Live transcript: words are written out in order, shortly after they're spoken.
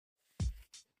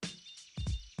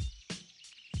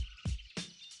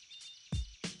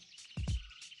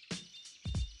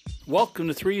Welcome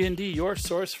to 3&D, your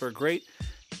source for great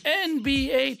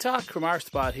NBA talk from our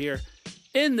spot here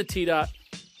in the T-Dot.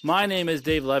 My name is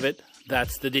Dave Levitt.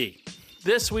 That's the D.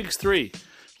 This week's 3,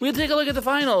 we'll take a look at the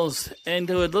finals and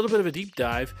do a little bit of a deep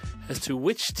dive as to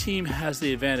which team has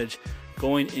the advantage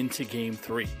going into Game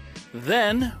 3.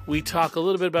 Then we talk a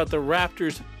little bit about the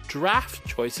Raptors' draft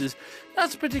choices.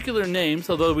 Not particular names,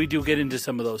 although we do get into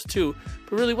some of those too,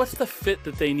 but really what's the fit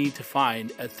that they need to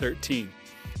find at 13.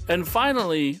 And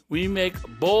finally, we make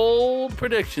bold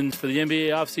predictions for the NBA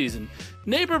offseason.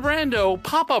 Neighbor Brando,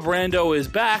 Papa Brando is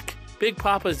back. Big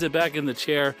Papa is back in the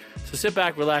chair. So sit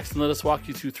back, relax, and let us walk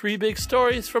you through 3 big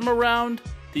stories from around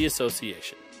the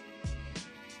association.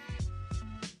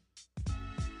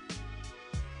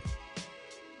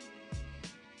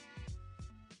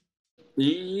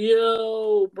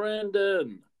 Yo,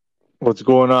 Brandon. What's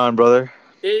going on, brother?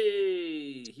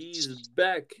 Hey, he's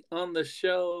back on the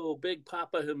show. Big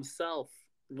Papa himself.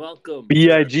 Welcome.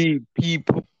 BIGPOPPA.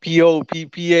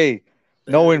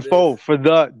 No info for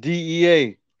the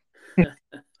DEA.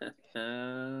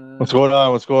 What's going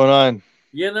on? What's going on?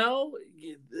 You know,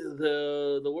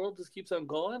 the world just keeps on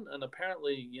going, and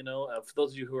apparently, for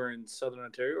those of you who are in Southern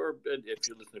Ontario, or if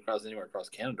you're listening anywhere across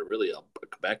Canada, really,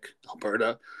 Quebec,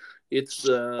 Alberta, it's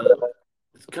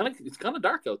kind of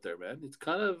dark out there, man. It's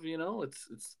kind of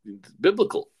it's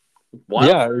biblical.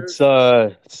 Wildfires.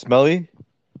 Yeah, it's smelly,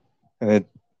 and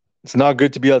it's not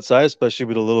good to be outside, especially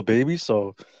with a little baby.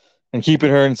 So, and keeping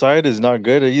her inside is not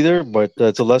good either. But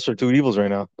it's a lesser of two evils right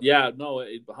now. Yeah, no,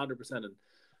 100%.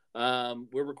 And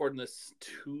we're recording this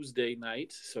Tuesday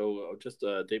night, so just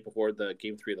a day before the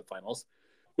Game 3 of the finals,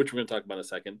 which we're going to talk about in a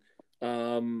second.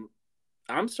 I'm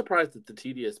surprised that the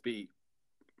TDSB,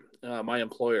 my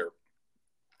employer,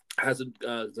 hasn't.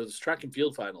 The track and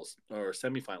field finals or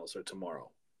semifinals are tomorrow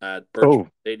at Birch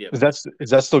Stadium. Is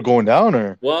that still going down,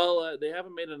 or? Well, they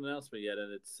haven't made an announcement yet,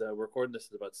 and it's we're recording this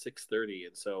at about 6:30,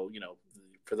 and so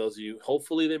for those of you,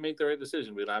 hopefully they make the right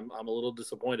decision. But I'm a little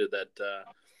disappointed that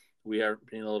we are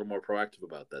being a little more proactive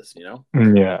about this. Yeah,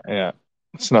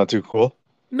 it's not too cool.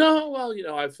 No, well,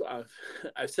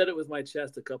 I've said it with my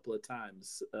chest a couple of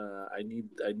times. I need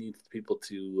people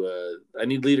to I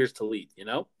need leaders to lead.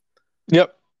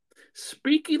 Yep.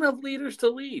 Speaking of leaders to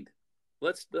lead,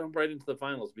 let's jump right into the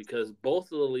finals because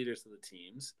both of the leaders of the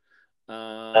teams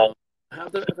have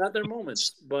had their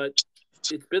moments, but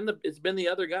it's been the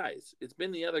other guys. It's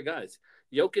been the other guys.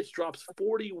 Jokic drops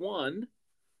 41,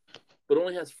 but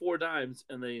only has 4 dimes,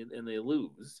 and they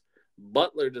lose.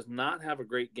 Butler does not have a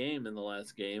great game in the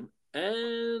last game,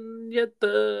 and yet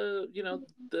the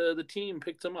team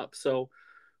picked him up. So,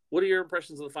 what are your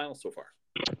impressions of the finals so far?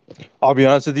 I'll be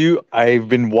honest with you. I've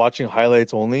been watching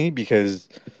highlights only because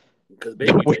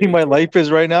the way my life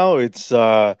is right now, it's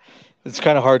kind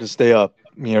of hard to stay up.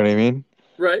 You know what I mean?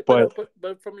 Right, but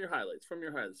from your highlights,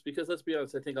 because let's be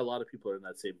honest, I think a lot of people are in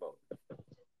that same boat.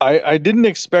 I didn't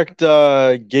expect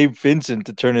Gabe Vincent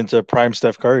to turn into prime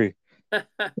Steph Curry.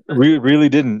 really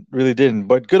didn't.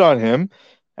 But good on him,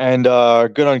 and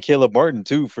good on Caleb Martin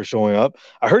too for showing up.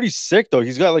 I heard he's sick though.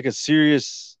 He's got like a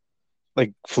serious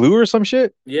flu or some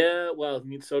shit. Yeah, well,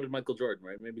 so did Michael Jordan,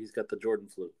 right? Maybe he's got the Jordan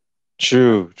flu.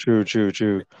 True.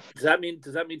 Does that mean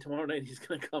tomorrow night he's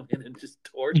gonna come in and just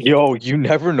torch? Yo, you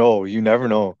never know.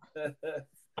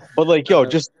 But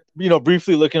just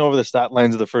briefly looking over the stat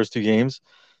lines of the first 2 games,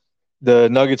 the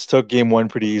Nuggets took game 1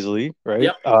 pretty easily, right?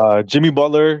 Yep. Jimmy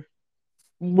Butler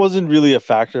wasn't really a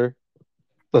factor.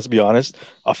 Let's be honest,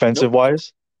 offensive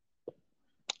wise.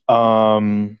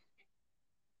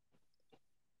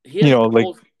 He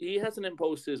hasn't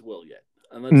imposed his will yet.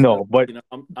 But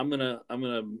I'm gonna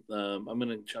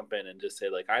jump in and just say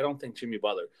I don't think Jimmy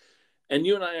Butler, and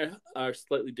you and I are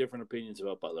slightly different opinions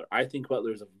about Butler. I think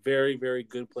Butler is a very, very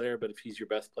good player, but if he's your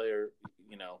best player,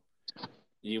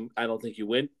 I don't think you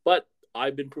win. But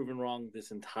I've been proven wrong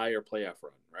this entire playoff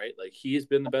run, right? He has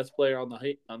been the best player on the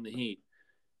Heat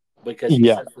because he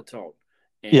sets the tone.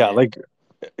 And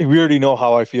we already know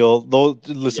how I feel. Those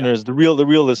listeners, the real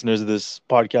listeners of this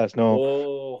podcast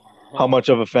know how much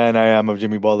of a fan I am of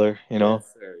Jimmy Butler.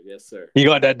 Yes, sir. He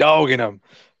got that dog in him.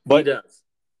 But he does.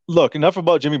 Look, enough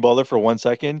about Jimmy Butler for 1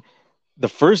 second. The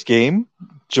first game,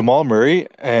 Jamal Murray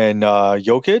and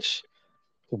Jokic,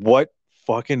 what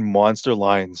fucking monster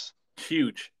lines.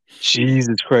 Huge.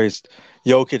 Jesus Christ.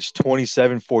 Jokic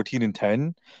 27, 14, and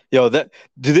 10. Yo, do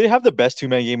they have the best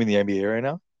 2-man game in the NBA right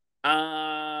now?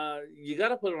 You got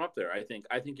to put them up there. I think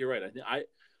you're right.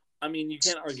 I mean, you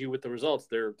can't argue with the results.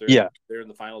 They're in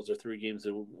the finals. They're 3 games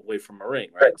away from a ring,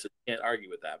 right? So you can't argue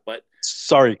with that. But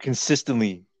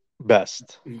consistently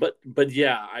best. But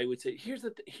yeah, I would say here's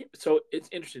so it's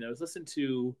interesting. I was listening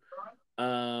to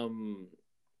um,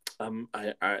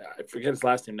 I forget his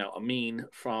last name now. Amin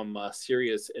from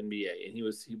Sirius NBA, and he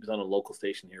was on a local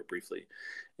station here briefly,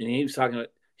 and he was talking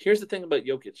about. Here's the thing about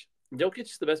Jokic. Jokic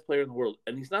is the best player in the world,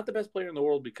 and he's not the best player in the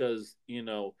world because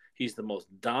he's the most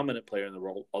dominant player in the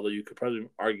world. Although you could probably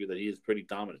argue that he is pretty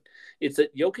dominant. It's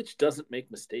that Jokic doesn't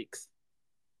make mistakes.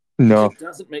 He No. just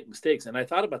doesn't make mistakes, and I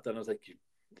thought about that. And I was like,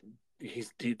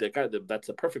 that guy. That's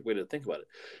a perfect way to think about it.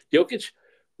 Jokic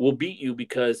will beat you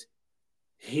because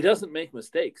he doesn't make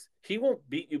mistakes. He won't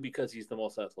beat you because he's the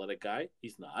most athletic guy.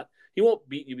 He's not. He won't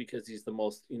beat you because he's the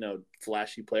most,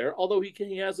 flashy player. Although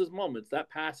he has his moments. That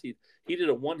pass he did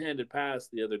a one-handed pass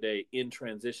the other day in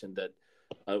transition that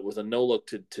was a no look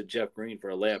to Jeff Green for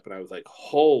a layup, and I was like,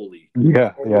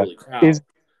 Yeah, yeah. holy cow!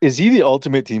 Is he the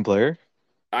ultimate team player?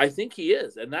 I think he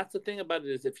is, and that's the thing about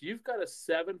it is if you've got a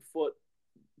 7 foot,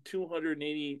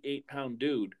 288-pound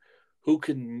dude who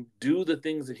can do the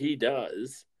things that he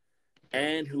does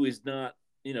and who is not,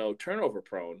 turnover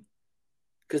prone,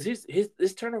 because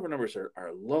his turnover numbers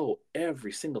are low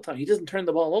every single time. He doesn't turn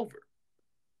the ball over.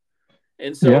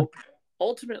 And Yeah. so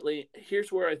ultimately,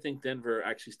 here's where I think Denver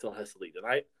actually still has to lead.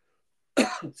 And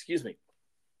excuse me,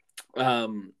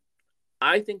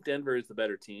 I think Denver is the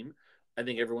better team. I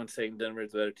think everyone's saying Denver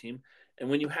is the better team. And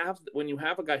when you have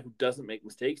a guy who doesn't make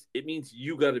mistakes, it means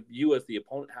you as the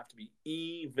opponent have to be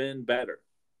even better.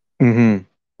 Mm-hmm.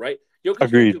 Right? Jokic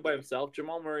didn't do Agreed. it by himself.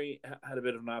 Jamal Murray had a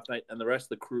bit of an off night, and the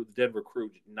rest of the Denver crew,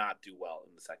 did not do well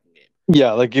in the second game.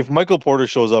 Yeah, like if Michael Porter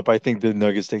shows up, I think the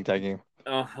Nuggets take that game.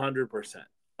 100%.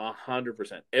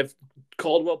 100%. If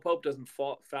Caldwell Pope doesn't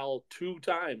foul 2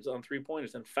 times on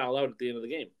 3-pointers and foul out at the end of the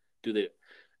game, do they?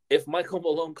 If Michael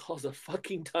Malone calls a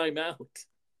fucking timeout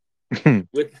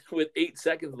with 8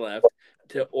 seconds left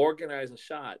to organize a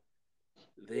shot,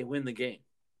 they win the game.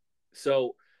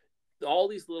 So all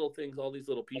these little things, all these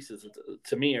little pieces,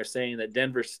 to me, are saying that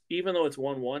Denver, even though it's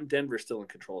 1-1, Denver's still in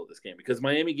control of this game because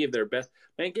Miami gave their best.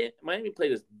 Miami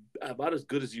played about as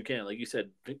good as you can. Like you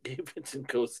said, Gabe Vincent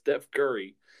goes Steph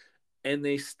Curry, and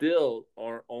they still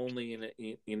are only in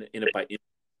it by.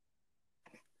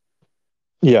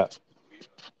 Yeah.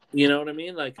 You know what I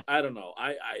mean? Like I don't know.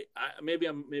 I maybe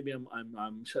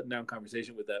I'm shutting down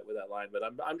conversation with that line, but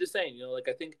I'm just saying. Like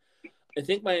I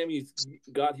think Miami's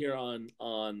got here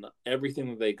on everything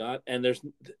that they got, and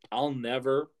I'll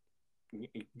never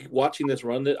watching this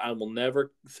run that I will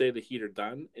never say the Heat are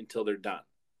done until they're done.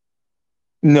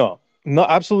 No, no,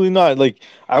 absolutely not. Like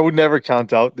I would never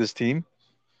count out this team.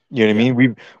 You know what I Yeah,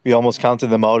 mean? We almost counted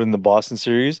them out in the Boston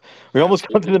series. We almost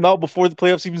counted absolutely. them out before the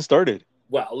playoffs even started.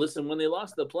 Well, listen, when they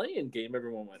lost the play-in game,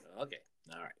 everyone went, "Okay,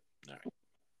 all right, all right,"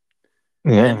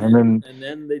 Yeah, and then and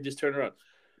then they just turned around.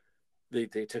 They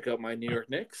took out my New York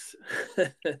Knicks.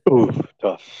 ooh,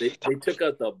 tough. They took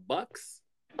out the Bucks.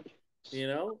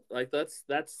 Like that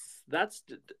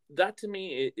to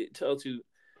me. It tells you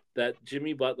that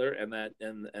Jimmy Butler and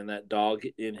that dog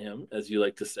in him, as you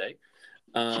like to say,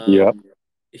 Yeah. um,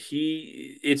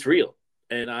 it's real,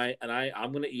 and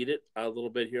I'm gonna eat it a little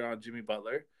bit here on Jimmy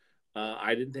Butler.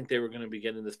 I didn't think they were going to be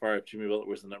getting this far if Jimmy Butler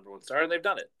was the number one star, and they've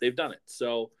done it. They've done it.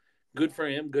 So good for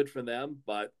him, good for them.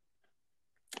 But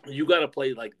you got to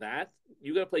play like that.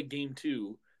 You got to play game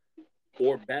 2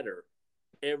 or better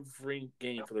every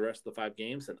game for the rest of the 5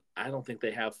 games, and I don't think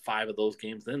they have 5 of those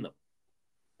games in them.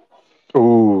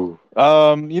 Ooh.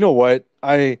 You know what?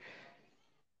 I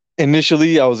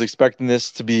was expecting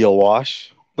this to be a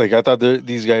wash. Like I thought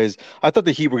I thought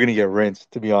the Heat were gonna get rinsed,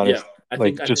 to be Yeah, honest. I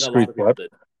Like think just a lot straight of people swept.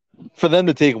 did. For them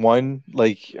to take one,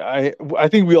 like I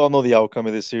think we all know the outcome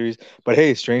of this series. But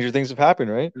hey, stranger things have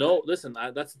happened, right? No, listen.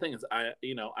 That's the thing is, I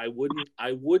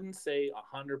wouldn't say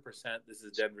 100% this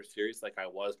is Denver series like I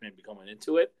was maybe coming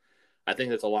into it. I think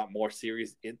there's a lot more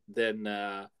series than.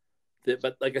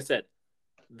 But like I said,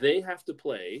 they have to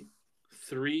play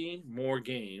 3 more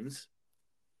games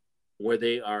where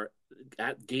they are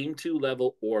at game 2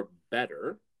 level or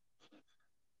better,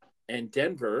 and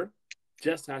Denver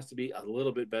just has to be a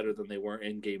little bit better than they were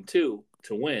in game 2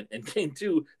 to win. And game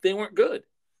 2, they weren't good.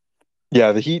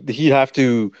 Yeah, the Heat have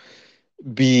to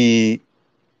be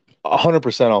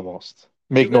 100% almost.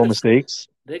 You Make got no to mistakes.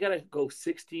 they got to go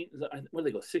 16. What do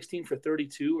they go 16 for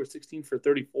 32 or 16 for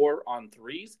 34 on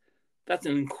threes? That's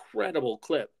an incredible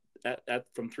clip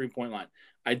from 3-point line.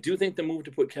 I do think the move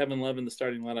to put Kevin Love in the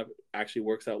starting lineup actually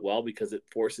works out well because it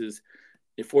forces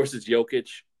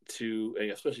Jokic to,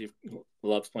 especially if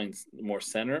Love's playing more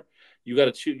center. You got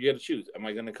to choose. You got to choose. Am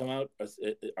I going to come out?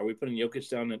 Are we putting Jokic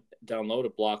down low to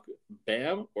block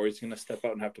Bam, or is he going to step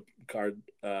out and have to guard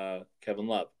Kevin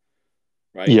Love?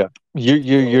 Right. Yeah,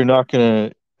 you're So not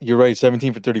gonna. You're right.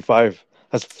 17 for 35.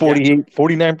 That's Yeah,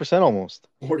 49% almost.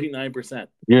 49%.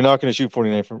 You're not going to shoot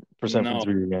 49% from No.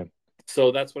 three again.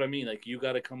 So that's what I mean. Like you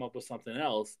got to come up with something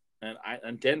else,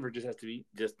 and Denver just has to be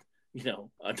just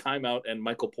a timeout, and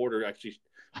Michael Porter actually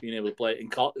being able to play,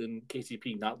 and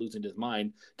KCP not losing his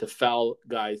mind to foul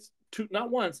guys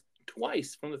not once,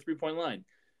 twice from the 3-point line.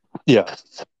 Yeah.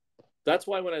 That's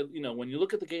why when you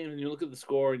look at the game and you look at the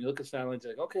score and you look at stat lines,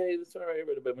 you're like, okay, that's all right.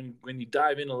 But when you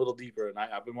dive in a little deeper, and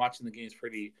I've been watching the games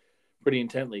pretty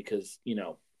intently because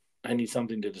I need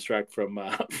something to distract from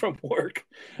from work.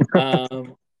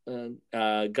 God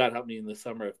help me in the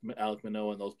summer if Alek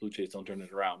Manoah and those Blue Jays don't turn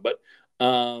it around. But you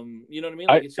know what I mean?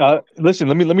 Like it's just, Listen.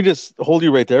 Let me just hold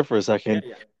you right there for a second.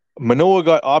 yeah. Manoah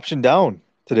got optioned down He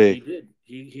today. did.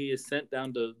 He is sent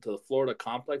down to the Florida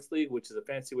Complex League, which is a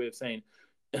fancy way of saying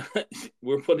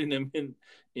we're putting him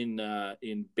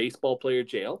in baseball player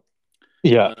jail.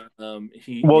 Yeah.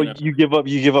 He Well, you give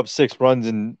up 6 runs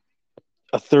in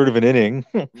a third of an inning.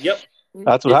 Yep.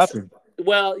 That's what It's happened.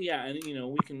 well, yeah, and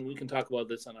we can talk about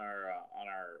this on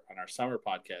our summer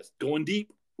podcast, going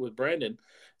deep with Brandon.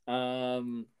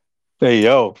 Hey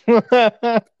yo.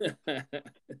 It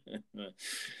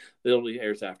only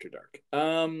airs after dark.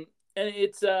 And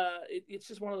it's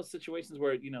just one of those situations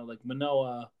where like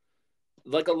Manoah,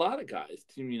 like a lot of guys,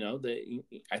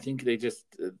 I think they just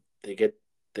they get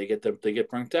they get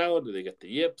burnt out or they get the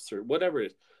yips or whatever it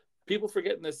is. People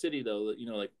forget in this city though that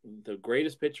like the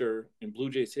greatest pitcher in Blue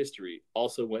Jays history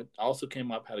also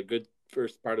came up, had a good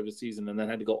first part of his season, and then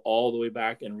had to go all the way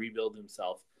back and rebuild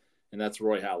himself, and that's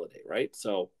Roy Halladay, right?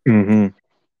 So Mm-hmm.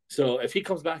 so if he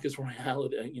comes back as Roy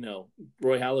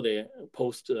Halladay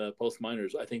post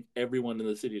minors, I think everyone in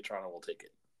the city of Toronto will take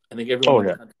it. I think everyone Oh in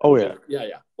the yeah. country Oh will be yeah. like,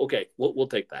 yeah, okay, we'll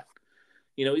take that.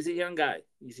 He's a young guy.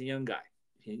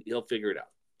 He'll figure it out.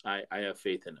 I have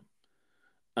faith in him.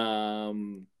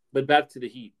 But back to the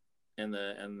Heat and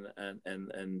the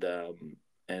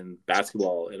and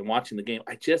basketball and watching the game.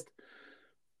 I just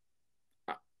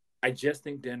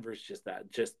think Denver's just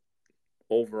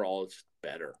overall it's just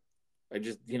better. I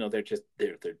just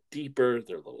they're deeper,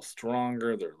 they're a little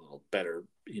stronger, they're a little better,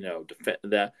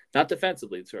 that not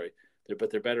defensively, sorry.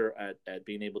 They're better at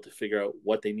being able to figure out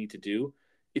what they need to do.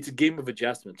 It's a game of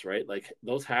adjustments, right? Like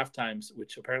those half times,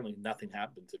 which apparently nothing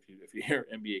happens if you hear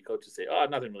NBA coaches say, "Oh,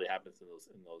 nothing really happens in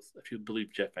those." If you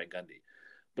believe Jeff Van Gundy,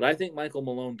 but I think Michael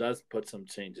Malone does put some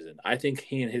changes in. I think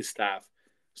he and his staff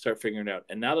start figuring it out.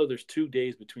 And now that there's 2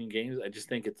 days between games, I just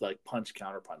think it's like punch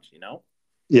counter punch.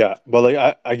 Yeah. But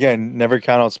like again, never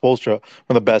count out Spoelstra, one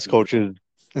of the best coaches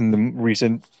in the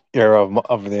recent era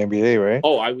of the NBA, right?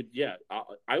 Oh, I would, yeah.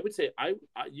 I would say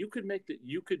you could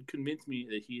convince me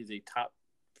that he is a top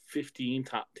 15,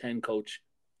 top 10 coach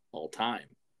all time.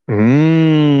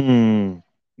 Mm.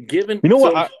 Given You know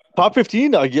what? so Top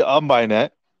 15, I'm buying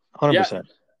that. yeah, 100%.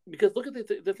 because look at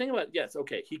the thing about yes,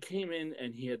 okay, he came in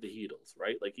and he had the Heatles,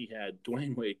 right? Like he had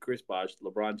Dwayne Wade, Chris Bosh,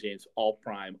 LeBron James, all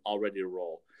prime, all ready to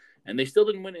roll, and they still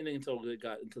didn't win anything until they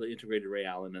integrated Ray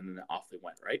Allen, and then off they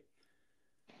went, right?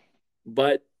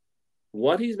 But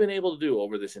what he's been able to do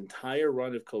over this entire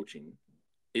run of coaching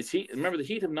is remember the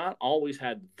Heat have not always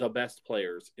had the best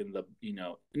players in the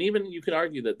and even you could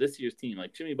argue that this year's team,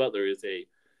 like Jimmy Butler is a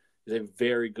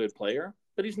very good player,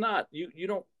 but he's not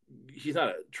he's not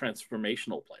a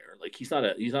transformational player. Like he's not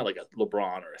like a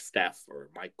LeBron or a Steph or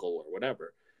Michael or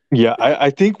whatever. Yeah, I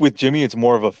think with Jimmy, it's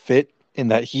more of a fit in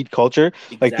that Heat culture.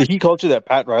 Like the Heat Exactly. culture that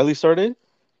Pat Riley started,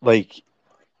 like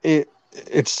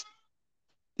it's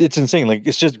it's insane. Like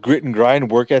it's just grit and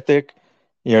grind, work ethic.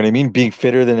 You know what I mean? Being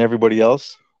fitter than everybody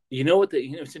else. You know what?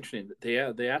 It's interesting. They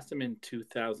asked him in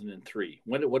 2003,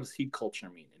 what does Heat culture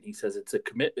mean? And he says it's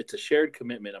a shared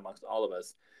commitment amongst all of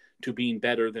us to being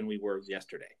better than we were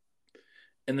yesterday.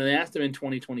 And then they asked him in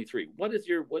 2023, what is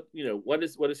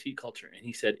Heat culture? And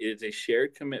he said it is a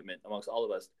shared commitment amongst all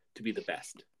of us to be the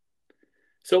best.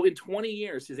 So in 20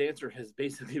 years, his answer has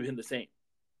basically been the same.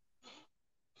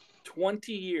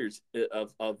 20 years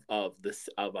of this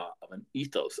of an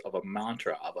ethos, of a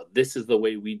mantra, this is the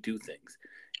way we do things.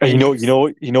 And And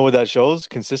you know what that shows?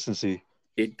 Consistency.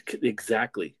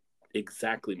 exactly,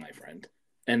 my friend.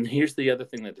 And here's the other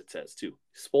thing that it says too.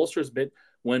 Spoelstra's been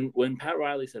when Pat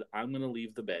Riley said, "I'm going to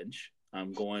leave the bench.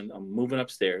 I'm moving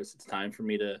upstairs. It's time for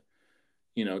me to,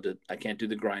 I can't do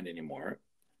the grind anymore."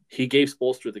 He gave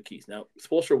Spoelstra the keys. Now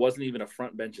Spoelstra wasn't even a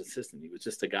front bench assistant. He was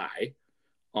just a guy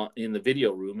in the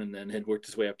video room, and then had worked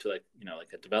his way up to like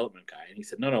a development guy. And he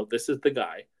said, "No, this is the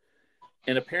guy."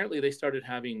 And apparently they started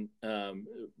having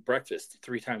breakfast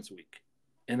 3 times a week.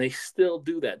 And they still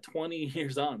do that. 20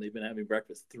 years on, they've been having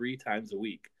breakfast 3 times a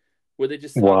week where they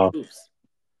just talk Wow. hoops.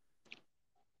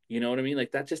 You know what I mean?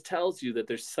 Like that just tells you that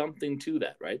there's something to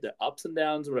that, right? The ups and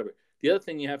downs, or whatever. The other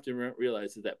thing you have to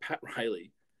realize is that Pat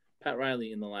Riley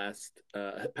in the last,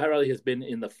 Pat Riley has been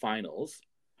in the finals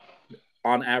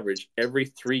on average every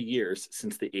 3 years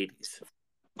since the 80s.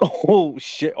 Oh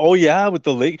shit! Oh yeah, with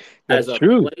the lake. As That's a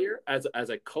true. player, as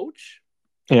a coach,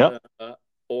 Yeah.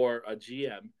 or a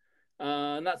GM.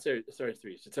 Not sorry, 3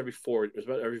 years. It's every four. It's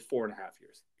about every 4.5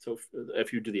 years. So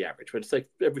if you do the average, but it's like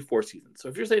every 4 seasons. So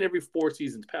if you're saying every 4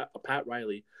 seasons, a Pat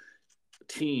Riley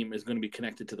team is going to be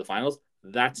connected to the finals,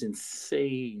 that's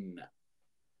insane.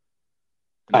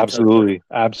 And that tells you Absolutely.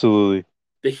 Absolutely.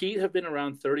 the Heat have been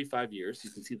around 35 years.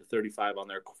 You can see the 35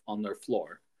 on their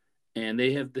floor, and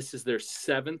they have this is their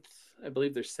seventh, I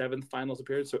believe, their seventh finals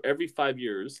appearance. So every 5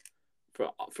 years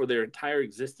for their entire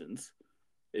existence,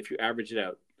 if you average it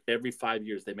out, every 5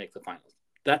 years they make the finals.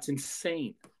 That's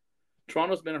insane.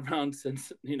 Toronto's been around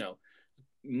since,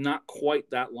 not quite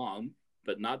that long,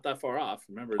 but not that far off.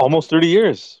 Remember, Almost 30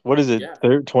 years. What is it? yeah,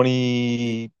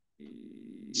 26?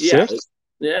 yeah,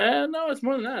 yeah. No, it's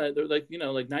more than that. They're like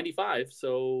 95,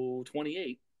 so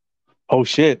 28. Oh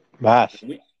shit. Math.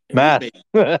 And we and we've Math.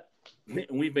 made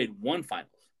we've made one finals,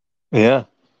 Yeah.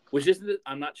 which isn't it?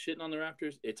 I'm not shitting on the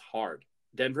Raptors. It's hard.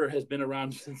 Denver has been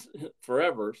around since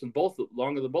forever, since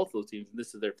longer than both of those teams, and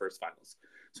this is their first finals.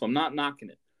 So I'm not knocking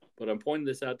it, but I'm pointing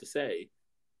this out to say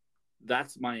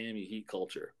that's Miami Heat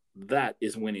culture. That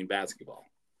is winning basketball.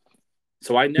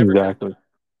 So I never Exactly.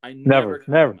 I Never.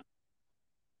 Never.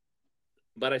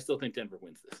 but I still think Denver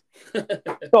wins this.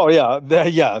 Oh yeah.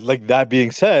 Yeah. Like that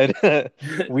being said,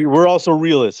 we're also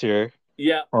realists here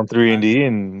Yeah. on 3 and D,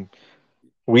 and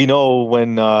we know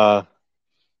when our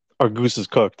goose is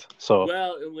cooked. So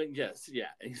Well, yes,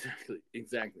 yeah,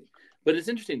 exactly. But it's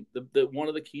interesting. The one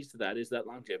of the keys to that is that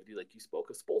longevity, like you spoke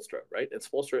of Spoelstra, right? And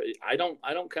Spoelstra, I don't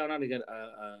count out again.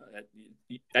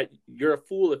 You're a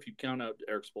fool if you count out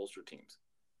Eric Spoelstra teams.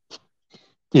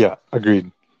 yeah,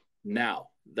 agreed. Now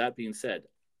that being said,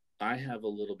 I have a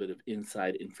little bit of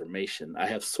inside information. I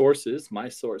have sources, my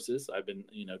sources. I've been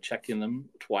checking them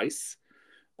twice.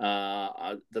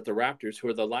 That the Raptors, who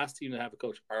are the last team to have a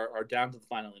coach, are down to the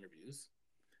final interviews.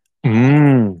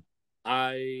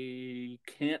 I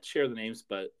can't share the names,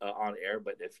 but on air.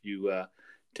 But if you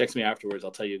text me afterwards, I'll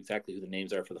tell you exactly who the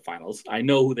names are for the finals. I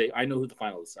know who the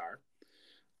finalists are.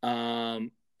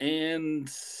 And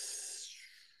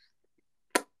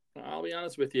I'll be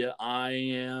honest with you, I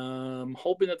am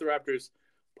hoping that the Raptors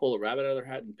pull a rabbit out of their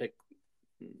hat and pick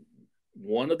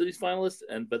one of these finalists,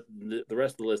 but the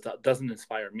rest of the list doesn't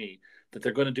inspire me that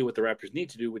they're going to do what the Raptors need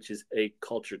to do, which is a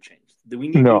culture change. We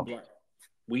need new blood.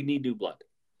 We need new blood.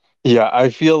 Yeah, I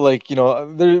feel like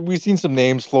we've seen some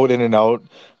names float in and out.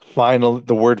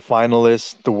 The word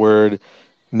finalist, the word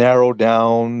narrow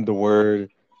down, the word,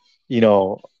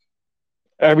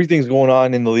 everything's going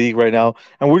on in the league right now,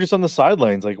 and we're just on the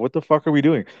sidelines. Like, what the fuck are we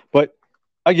doing? But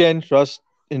again, trust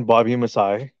in Bobby and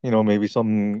Masai. Maybe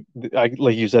something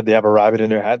like you said, they have a rabbit in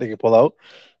their hat they can pull out.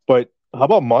 But how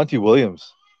about Monty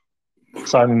Williams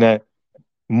signing that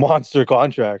monster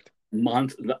contract?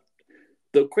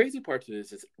 The crazy part to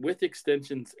this is with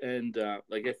extensions and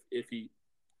like if he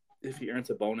earns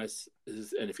a bonus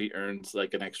and if he earns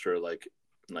like an extra like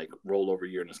rollover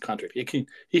year in his contract, he can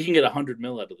get $100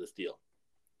 million out of this deal.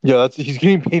 Yeah, he's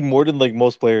getting paid more than like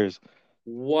most players.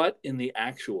 What in the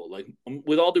actual, like,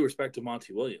 with all due respect to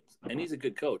Monty Williams, and he's a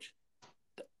good coach,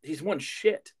 he's won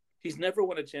shit. He's never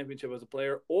won a championship as a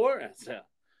player or as an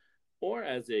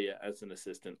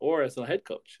assistant or as a head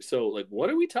coach. So like, what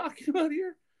are we talking about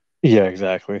here? Yeah,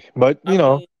 exactly. But I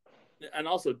mean, and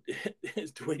also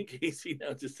is Dwayne Casey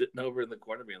now just sitting over in the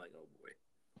corner being like, oh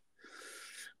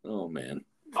boy, oh man.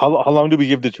 How long do we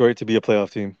give Detroit to be a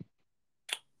playoff team?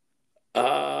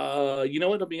 You know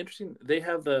what? It'll be interesting. I think they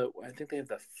have the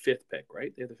 5th pick,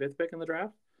 right? They have the 5th pick in the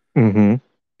draft. Mm-hmm.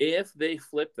 If they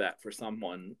flip that for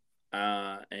someone,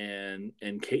 and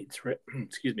Cade's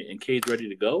and Cade's ready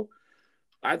to go,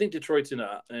 I think Detroit's in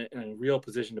a real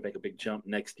position to make a big jump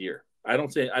next year. I'm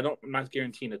not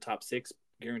guaranteeing a top 6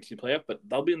 guaranteed playoff, but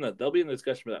they'll be in the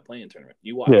discussion for that play-in tournament.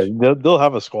 You watch. Yeah, they'll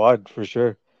have a squad for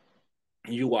sure.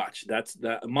 You watch.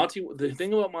 The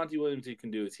thing about Monty Williams he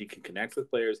can do is he can connect with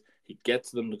players, he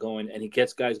gets them to going, and he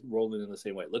gets guys rolling in the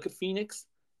same way. Look at Phoenix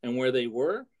and where they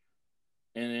were,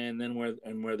 and then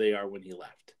where they are when he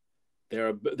left. They're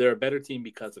a better team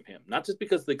because of him, not just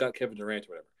because they got Kevin Durant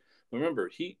or whatever. Remember,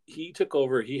 he took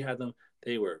over. He had them.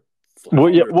 They were. Well,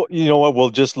 yeah. Well, you know what?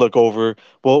 We'll just look over.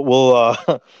 We'll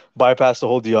bypass the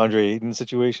whole DeAndre Ayton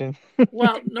situation.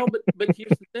 Well, no, but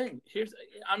here's the thing.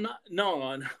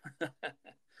 No.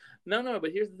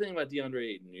 But here's the thing about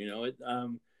DeAndre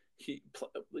Ayton.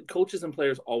 coaches and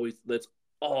players always, that's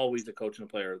always a coach and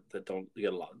a player that don't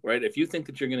get along, right? If you think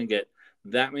that you're going to get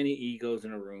that many egos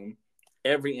in a room,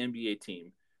 every NBA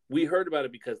team, we heard about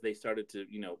it because they started to,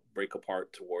 break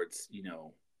apart towards,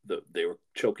 they were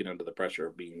choking under the pressure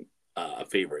of being a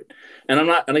favorite. And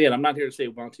I'm not here to say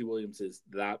Monty Williams is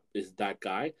that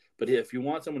guy, but if you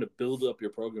want someone to build up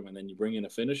your program and then you bring in a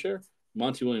finisher,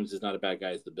 Monty Williams is not a bad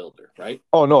guy as the builder, right?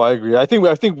 Oh no, I agree. I think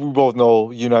we both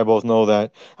know, you and I both know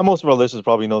that, and most of our listeners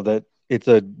probably know that it's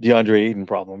a DeAndre Ayton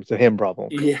problem. It's a him problem.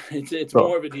 Yeah, it's So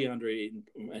more of a DeAndre Ayton,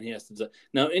 and he has to.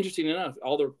 Now, interesting enough,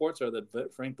 all the reports are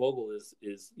that Frank Vogel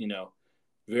is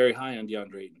very high on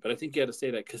DeAndre Ayton, but I think you had to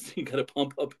say that because he got to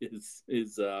pump up his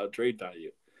trade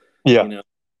value. yeah, You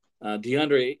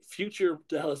know, future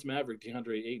Dallas Maverick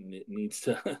DeAndre Ayton needs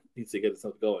to needs to get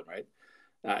himself going, right?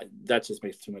 That just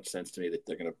makes too much sense to me that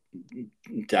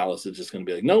Dallas is just gonna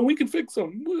be like, no, we can fix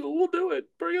them. We'll do it.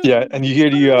 Bring it. yeah. And you hear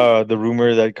the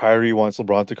rumor that Kyrie wants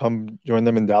LeBron to come join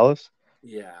them in Dallas?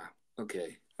 Yeah.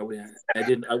 Okay. I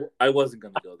didn't. I wasn't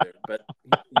gonna go there, but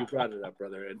you brought it up,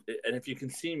 brother. And if you can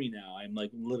see me now, I'm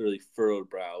like literally furrowed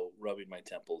brow, rubbing my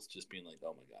temples, just being like,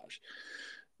 oh my gosh,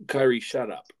 Kyrie,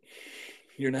 shut up.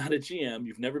 You're not a GM.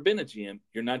 You've never been a GM.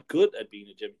 You're not good at being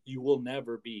a GM. You will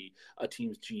never be a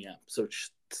team's GM. So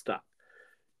stop.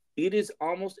 It is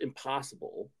almost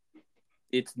impossible.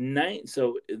 It's nice.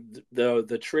 So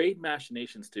the trade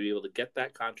machinations to be able to get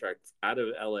that contract out of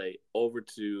LA over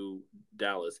to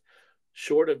Dallas,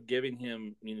 short of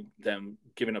giving them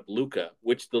giving up Luka,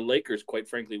 which the Lakers, quite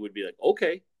frankly, would be like,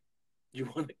 okay, you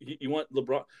want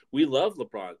LeBron? We love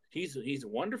LeBron. He's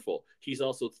wonderful. He's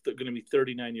also going to be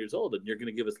 39 years old, and you're going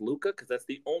to give us Luka because that's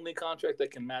the only contract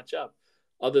that can match up,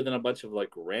 other than a bunch of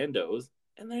like randos,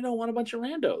 and they don't want a bunch of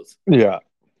randos. Yeah.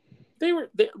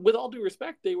 With all due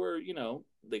respect, they were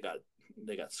they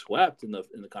got swept in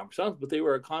the conference finals, but they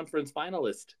were a conference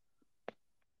finalist.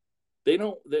 They're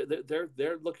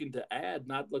looking to add,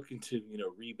 not looking to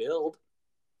rebuild.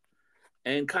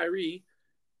 And Kyrie,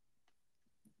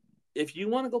 if you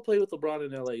want to go play with LeBron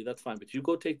in LA, that's fine. But you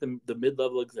go take the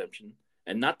mid-level exemption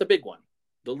and not the big one,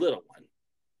 the little one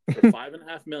for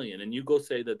 $5.5 million, and you go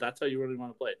say that that's how you really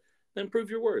want to play. Then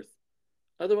prove your worth.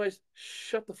 Otherwise,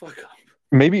 shut the fuck up.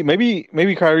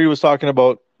 Maybe Kyrie was talking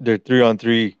about their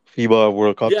 3-on-3 FIBA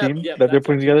World Cup team that they're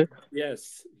putting together.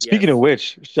 Yes. Speaking of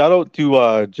which, shout out to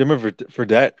Jimmer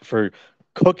Fredette for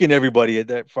cooking everybody at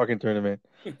that fucking tournament,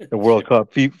 the World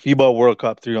Cup, FIBA World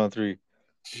Cup 3-on-3.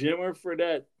 Jimmer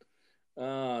Fredette.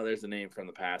 Oh, there's a name from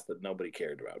the past that nobody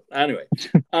cared about. Anyway,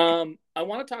 I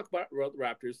want to talk about the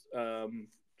Raptors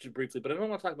briefly, but I don't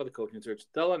want to talk about the coaching search.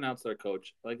 They'll announce their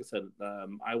coach. Like I said,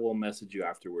 I will message you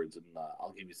afterwards, and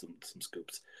I'll give you some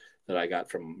scoops that I got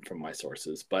from my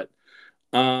sources. But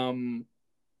I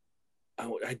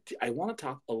want to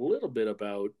talk a little bit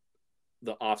about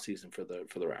the offseason for the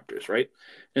Raptors, right?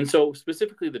 And so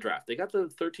specifically the draft. They got the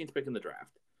 13th pick in the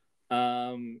draft.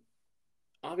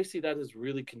 Obviously, that is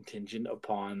really contingent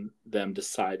upon them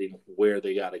deciding where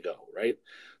they got to go, right?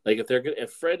 Like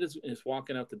if Fred is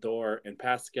walking out the door and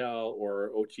Pascal or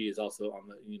Ochi is also on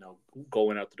the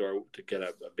going out the door to get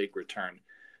a big return,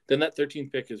 then that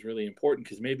 13th pick is really important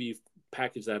because maybe you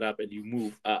package that up and you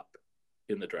move up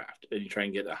in the draft and you try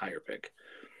and get a higher pick.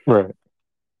 Right.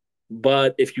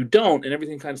 But if you don't and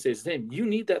everything kind of stays the same, you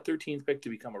need that 13th pick to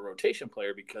become a rotation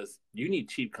player because you need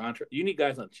cheap contract. You need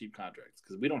guys on cheap contracts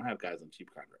because we don't have guys on cheap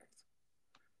contracts.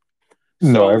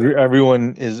 No,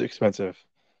 everyone is expensive.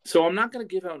 So I'm not going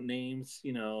to give out names.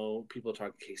 People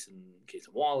talk Case and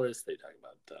Wallace. They talk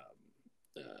about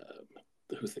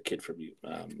who's the kid from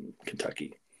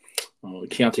Kentucky,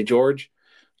 Keontae George.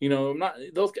 I'm not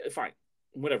those guys. Fine,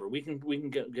 whatever. We can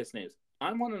guess names.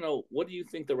 I want to know, what do you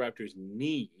think the Raptors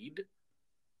need?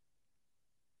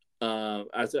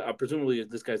 Presumably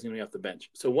this guy's going to be off the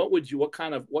bench. So what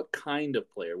kind of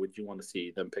player would you want to see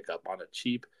them pick up on a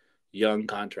cheap, young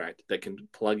contract that can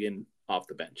plug in off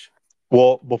the bench?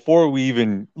 Well, before we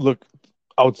even look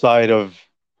outside of,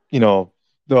 the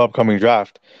upcoming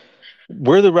draft,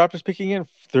 where are the Raptors picking in?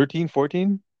 13,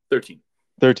 14? 13.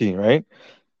 13, right?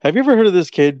 Have you ever heard of this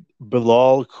kid,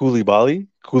 Bilal Coulibaly?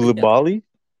 Yeah.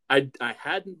 I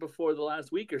hadn't before the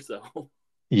last week or so.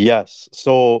 Yes.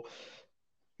 So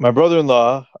my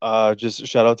brother-in-law, just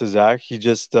shout out to Zach. He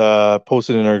just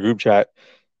posted in our group chat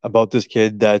about this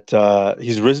kid that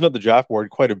he's risen up the draft board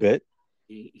quite a bit.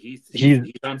 He's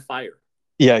on fire.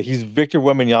 Yeah, he's Victor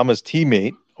Wembanyama's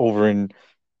teammate over in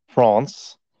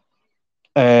France,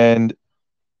 and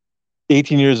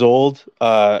 18 years old,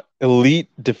 elite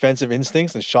defensive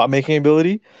instincts and shot making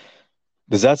ability.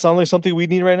 Does that sound like something we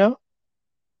need right now?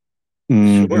 Sure.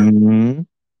 Mm-hmm.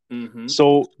 Mm-hmm.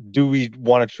 So do we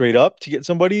want to trade up to get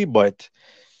somebody? But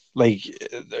like,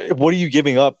 what are you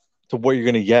giving up to what you're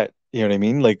gonna get? You know what I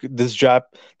mean? Like this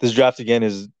draft again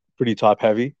is pretty top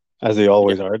heavy, as they Yeah.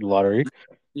 always are, the lottery.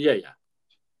 Yeah. Yeah.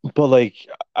 But like,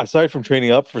 aside from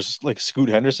trading up for like Scoot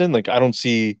Henderson, like I don't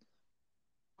see,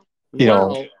 you know,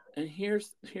 Well, and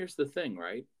here's the thing,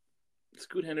 right?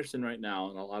 Scoot Henderson right now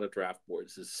on a lot of draft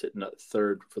boards is sitting at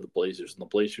third for the Blazers, and the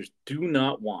Blazers do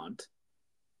not want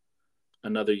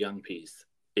another young piece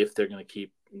if they're going to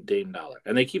keep Dame Dollar.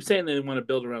 And they keep saying they want to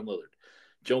build around Lillard.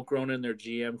 Joe Cronin, their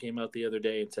GM, came out the other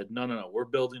day and said, "No, we're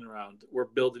building around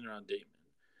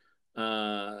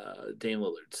Dame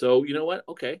Lillard." So you know what?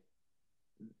 Okay,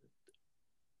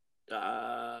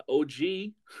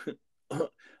 OG,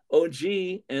 OG,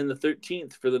 and the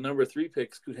 13th for the number 3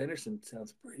 pick, Scoot Henderson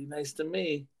sounds pretty nice to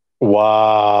me.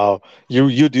 wow,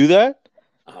 you do that?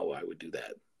 Oh, I would do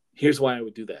that. Here's why I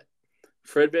would do that.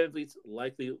 Fred VanVleet's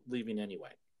likely leaving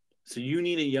anyway. So you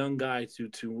need a young guy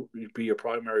to be your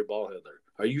primary ball handler.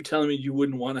 Are you telling me you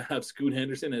wouldn't want to have Scoot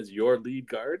Henderson as your lead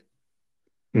guard?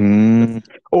 That's Mm.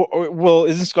 Well,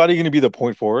 isn't Scotty going to be the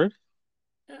point forward?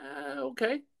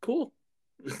 okay, cool.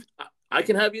 I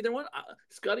can have either one.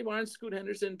 Scotty Barnes, Scoot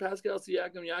Henderson, Pascal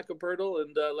Siakam, Jakob Pertl,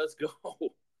 and let's go.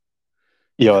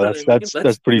 You Yo, know what that's I mean? that's Let's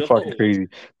that's pretty fucking go. crazy.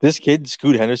 This kid,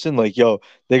 Scoot Henderson, like yo,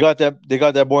 they got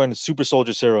that boy on the super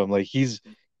soldier serum. Like Yes,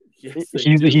 they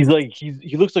he's do. like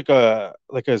he looks like a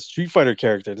Street Fighter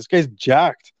character. This guy's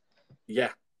jacked. Yeah,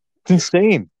 It's yeah.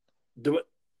 insane. Do it.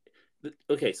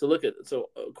 Okay, so look at so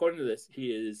according to this,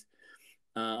 he is.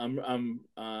 I'm on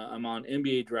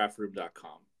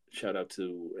NBADraftRoom.com. Shout out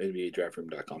to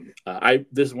NBADraftRoom.com. I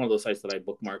This is one of those sites that I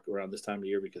bookmark around this time of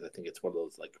year because I think it's one of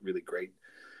those like really great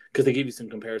because they give you some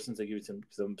comparisons, they give you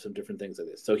some different things like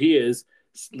this. So he is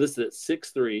listed at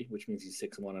 6'3", which means he's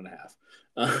 6'1" and a half.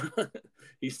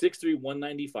 He's 6'3",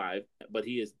 195, but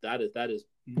that is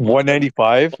money.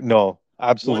 195? No,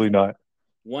 absolutely One not.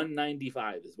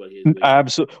 195 is what his weight.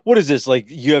 Absolutely. What is this? Like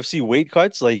UFC weight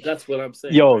cuts? Like, That's what I'm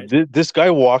saying, yo, right? this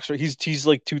guy walks. He's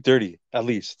like 230 at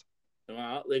least.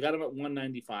 They got him at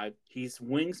 195. His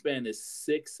wingspan is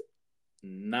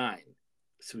 6'9".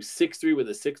 So he's 6'3" with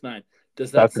a 6'9".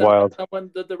 Does that That's sound like wild.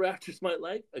 someone that the Raptors might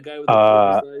like? A guy with an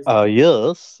oversized.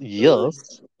 Yes, Uh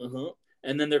yes. huh.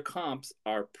 And then their comps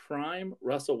are prime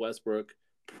Russell Westbrook,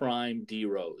 prime D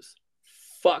Rose.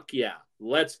 Fuck yeah,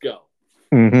 let's go.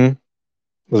 Mm-hmm.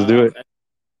 Let's do Uh,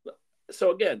 it.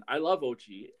 so again, I love OG.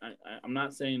 I'm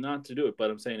not saying not to do it,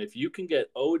 but I'm saying if you can get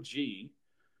OG,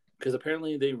 because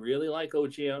apparently they really like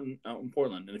OG out in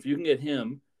Portland, and if you can get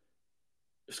him,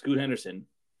 Scoot Henderson,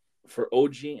 for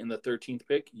OG in the 13th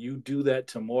pick, you do that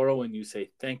tomorrow and you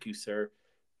say, "Thank you, sir.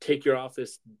 Take your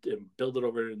office and build it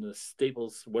over in the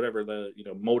Staples, whatever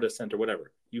Moda Center,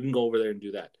 whatever. You can go over there and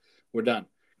do that. We're done."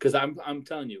 Because I'm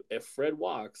telling you, if Fred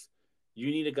walks, you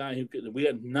need a guy who could. We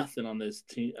got nothing on this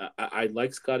team. I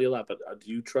like Scotty a lot, but do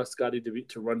you trust Scotty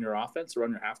to run your offense, to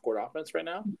run your half court offense right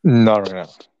now? Not right now.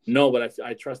 No, but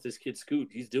I trust this kid Scoot.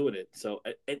 He's doing it. So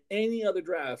at any other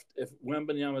draft, if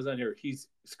Wembanyama's on here,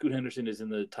 Scoot Henderson is in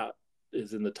the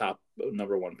top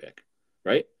number 1 pick,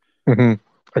 right? Mm-hmm.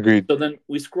 Agreed. So then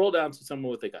we scroll down to some of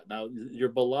what they got. Now your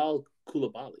Bilal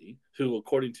Koulibaly, who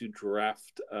according to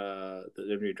the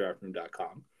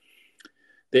NBADraftRoom.com,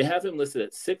 they have him listed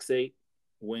at 6'8",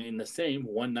 weighing the same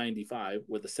 195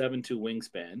 with a 7'2"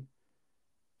 wingspan,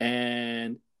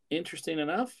 and interesting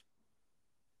enough,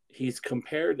 he's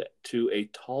compared to a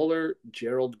taller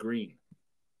Gerald Green.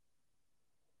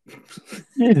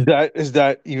 Is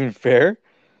that even fair?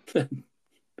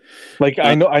 Like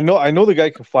I know the guy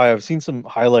can fly. I've seen some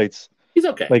highlights He's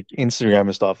okay, like Instagram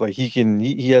and stuff. Like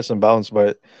he has some bounce,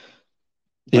 but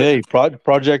but yeah,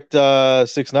 Project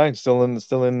 6 9 still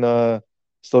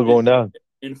going down.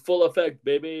 in full effect,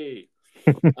 baby.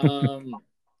 Um,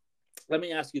 Let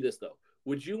me ask you this though: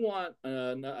 would you want a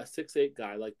 6'8"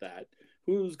 guy like that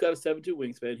who's got a 7'2"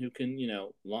 wingspan who can,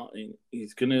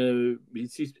 he's gonna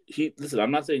listen?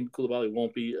 I'm not saying Koulibaly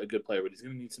won't be a good player, but he's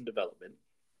gonna need some development.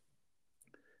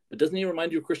 But doesn't he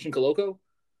remind you of Christian Koloko?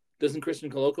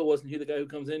 Wasn't he the guy who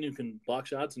comes in who can block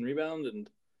shots and rebound? And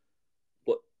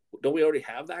what don't we already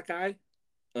have that guy?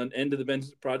 An end of the bench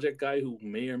project guy who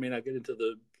may or may not get into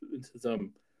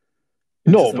some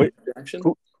No, but action.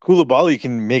 Koulibaly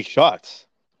can make shots.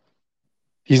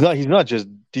 He's not just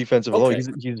defensive alone.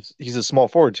 Okay. He's a small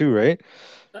forward too, right?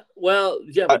 Well,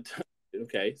 yeah, I, but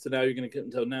okay. So now you're going to get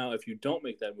until now. If you don't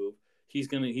make that move, he's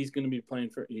going to be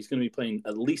playing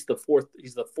at least the fourth.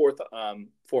 He's the fourth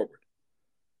forward,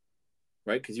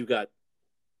 right? Because you've got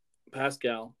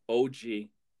Pascal, OG,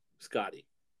 Scotty.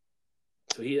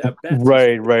 So he at best he's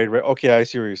Right, right, right. Okay, I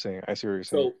see what you're saying. I see what you're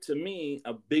saying. so to me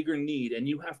a bigger need, and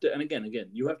you have to, and again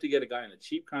you have to get a guy on a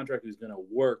cheap contract who's going to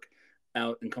work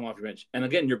out and come off your bench. And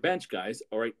again, your bench guys,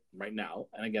 all right now,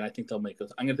 and again I think they'll make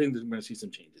us. I'm going to think that we're going to see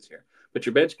some changes here, but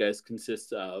your bench guys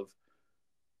consists of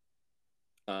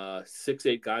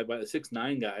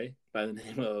 6'9" guy by the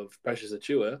name of Precious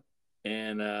Achua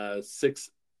and 6'9"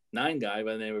 guy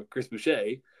by the name of Chris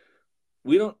Boucher.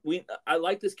 I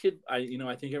like this kid. I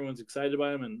think everyone's excited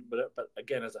about him, but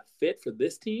again, as a fit for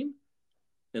this team,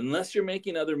 unless you're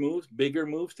making other moves, bigger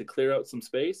moves to clear out some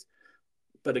space.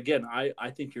 But again, I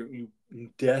think you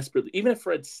desperately, even if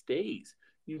Fred stays,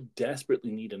 you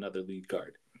desperately need another lead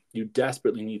guard. You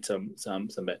desperately need some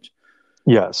bench.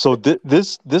 Yeah. So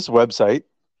this website,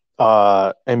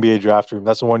 NBA Draft Room,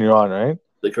 that's the one you're on, right?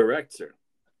 The correct, sir.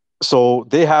 So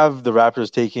they have the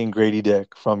Raptors taking Grady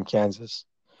Dick from Kansas.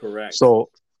 Correct.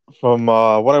 So from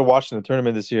what I watched in the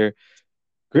tournament this year,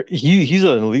 he's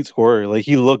an elite scorer. Like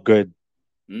he looked good.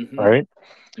 Mm-hmm. All right.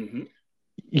 Mm-hmm.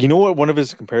 You know what one of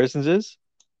his comparisons is?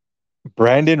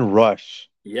 Brandon Rush.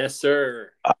 Yes,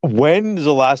 sir. When is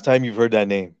the last time you've heard that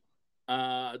name?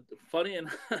 Funny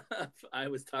enough, I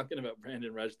was talking about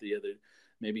Brandon Rush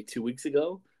maybe 2 weeks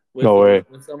ago with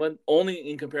someone, only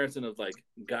in comparison of like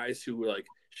guys who were like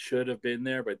should have been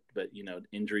there, but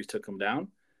injuries took them down.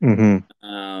 Mm-hmm.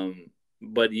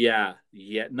 But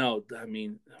no, I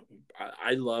mean,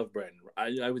 I love Brandon.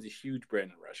 I was a huge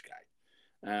Brandon Rush guy.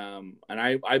 And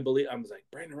I believe I was like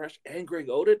Brandon Rush and Greg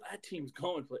Oden. That team's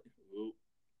going.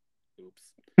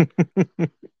 Oops.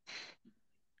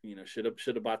 Should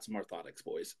have bought some orthotics,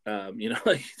 boys.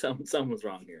 Like something was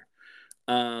wrong here.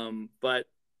 But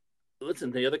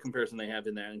listen, the other comparison they have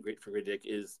in there and great for Dick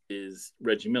is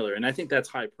Reggie Miller, and I think that's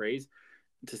high praise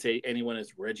to say anyone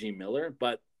is Reggie Miller.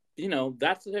 But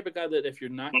that's the type of guy that if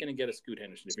you're not going to get a Scoot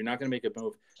Henderson, if you're not going to make a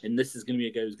move, and this is going to be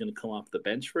a guy who's going to come off the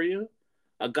bench for you,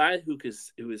 a guy who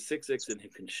is 6'6" and who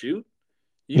can shoot,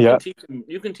 you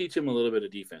can teach him a little bit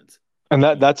of defense. And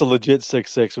that's a legit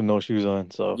 6'6" with no shoes on.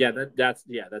 So that's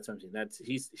what I'm saying. That's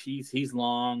he's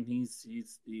long. He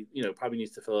probably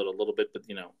needs to fill out a little bit, but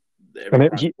and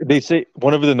they say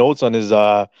one of the notes on his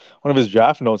one of his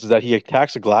draft notes is that he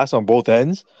attacks the glass on both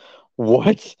ends.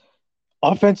 What?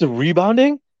 Offensive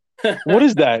rebounding? What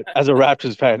is that as a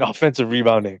Raptors fan? Offensive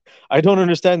rebounding. I don't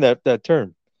understand that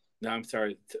term. No, I'm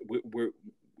sorry. We're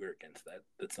against that.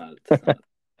 That's not what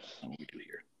we do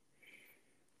here.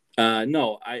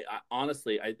 No, I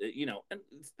honestly, and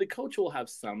the coach will have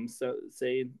some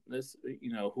say in this.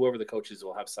 Whoever the coaches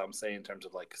will have some say in terms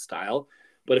of like style.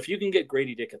 But if you can get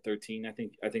Grady Dick at 13, I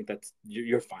think that's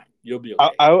you're fine. You'll be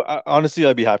okay. I honestly,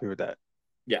 I'd be happy with that.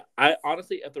 Yeah, I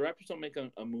honestly, if the Raptors don't make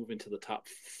a move into the top,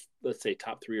 let's say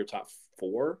top 3 or top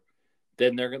 4,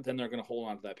 then they're going to hold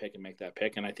on to that pick and make that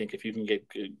pick. And I think if you can get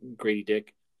Grady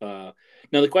Dick, now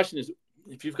the question is,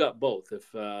 if you've got both,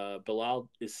 if Bilal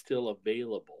is still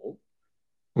available,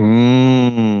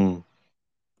 where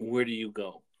do you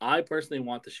go? I personally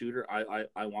want the shooter.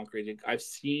 I want Grady Dick. I've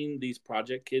seen these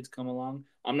project kids come along.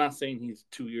 I'm not saying he's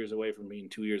 2 years away from being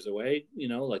 2 years away,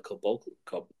 like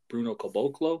Bruno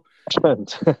Caboclo.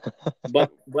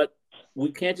 but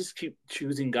we can't just keep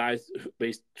choosing guys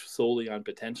based solely on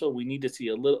potential. We need to see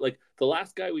a little, like the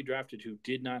last guy we drafted who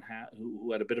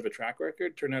had a bit of a track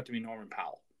record turned out to be Norman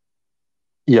Powell.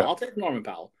 Yeah, I'll take Norman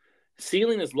Powell.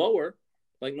 Ceiling is lower.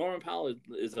 Like Norman Powell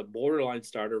is a borderline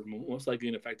starter, most likely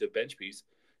an effective bench piece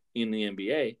in the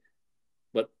NBA.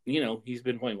 But he's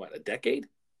been playing a decade?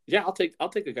 Yeah, I'll take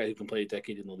a guy who can play a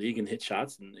decade in the league and hit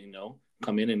shots and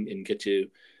come in and get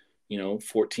you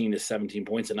 14 to 17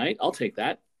 points a night. I'll take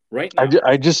that right now.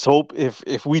 I just hope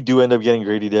if we do end up getting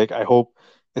Grady Dick, I hope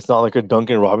it's not like a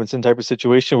Duncan Robinson type of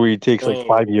situation where he takes like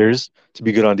 5 years to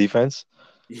be good on defense.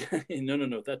 Yeah,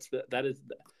 no. That is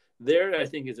there. I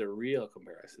think is a real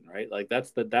comparison, right? Like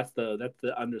that's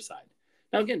the underside.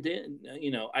 Now again,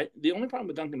 the only problem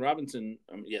with Duncan Robinson,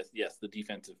 yes, the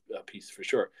defensive piece for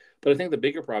sure, but I think the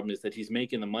bigger problem is that he's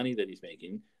making the money that he's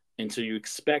making, and so you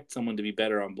expect someone to be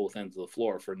better on both ends of the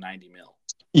floor for $90 million.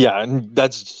 Yeah, and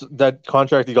that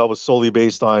contract he got was solely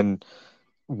based on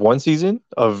one season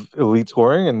of elite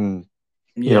scoring, and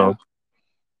Yeah,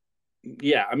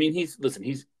 I mean he's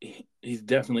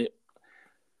definitely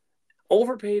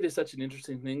overpaid. Is such an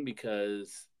interesting thing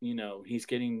because he's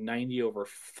getting 90 over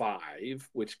 5,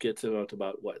 which gets him out to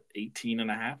about 18 and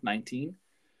a half, 19.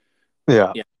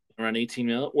 Yeah, around 18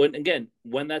 million.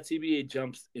 When that CBA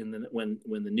jumps when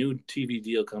the new TV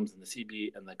deal comes and the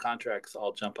CBA and the contracts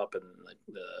all jump up and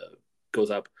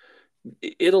goes up,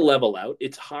 it'll level out.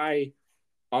 It's high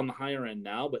on the higher end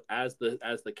now, but as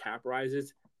the cap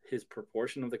rises, his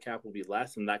proportion of the cap will be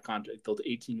less, and that contract, those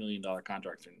 $18 million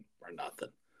contracts are nothing.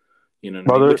 You know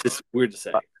what I mean? Brother, Which is weird to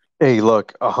say. hey,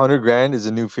 look, 100 grand is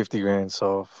a new 50 grand.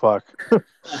 So fuck. Me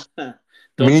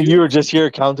Don't and you you? are just here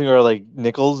counting our like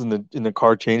nickels in the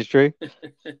car change tray.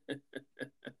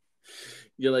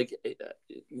 You're like,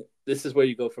 this is where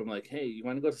you go from like, hey, you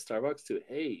want to go to Starbucks to,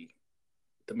 hey,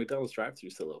 the McDonald's drive-thru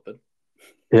is still open.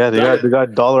 Yeah, Dollar, they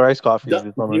got dollar iced coffees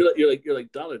this summer. you're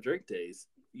like dollar drink days.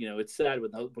 You know, it's sad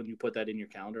when you put that in your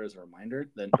calendar as a reminder.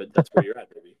 Then, but that's where you're at,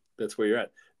 baby. That's where you're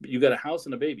at. But you got a house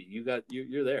and a baby. You're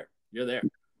there. You're there.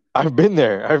 I've been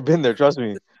there. I've been there. Trust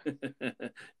me.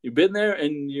 You've been there,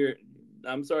 and you're.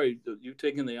 I'm sorry, you've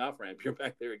taken the off ramp. You're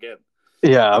back there again.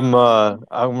 Yeah, I'm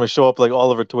gonna show up like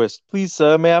Oliver Twist. Please,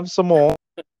 sir, may I have some more?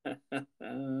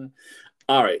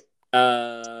 All right.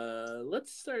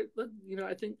 Let's start.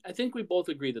 I think we both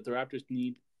agree that the Raptors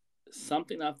need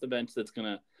something off the bench that's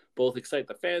gonna both excite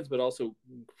the fans, but also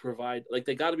provide, like,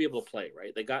 they got to be able to play,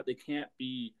 right? They can't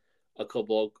be a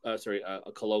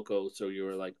Koloko. So you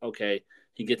were like, okay,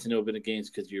 he gets into a bit of games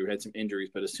because you had some injuries,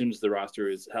 but as soon as the roster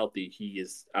is healthy, he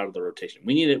is out of the rotation.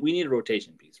 We need it. We need a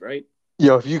rotation piece, right?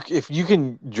 Yo, if you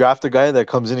can draft a guy that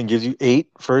comes in and gives you 8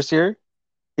 first year,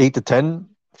 8 to 10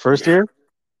 first year,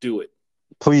 do it.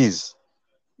 Please.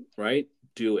 Right?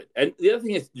 Do it. And the other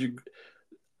thing is,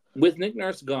 with Nick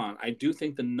Nurse gone, I do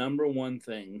think the number one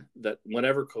thing that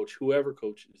whoever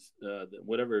coaches,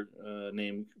 whatever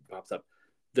name pops up,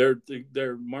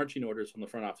 their marching orders from the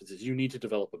front office is you need to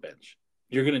develop a bench.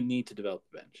 You're going to need to develop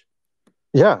a bench.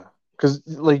 Yeah, because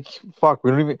like fuck,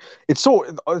 we don't even. It's so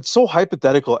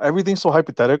hypothetical. Everything's so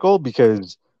hypothetical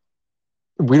because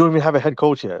we don't even have a head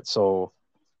coach yet. So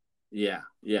yeah.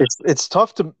 It's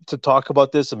tough to talk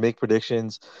about this and make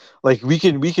predictions. Like we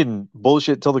can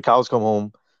bullshit till the cows come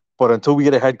home, but until we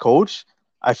get a head coach,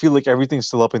 I feel like everything's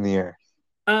still up in the air.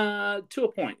 To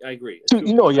a point, I agree.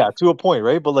 To a point,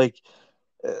 right? But like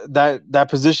that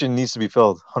position needs to be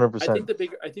filled 100%.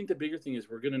 I think the bigger thing is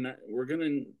we're gonna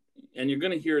and you're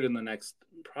gonna hear it in the next,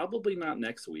 probably not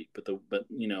next week, but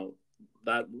you know,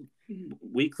 that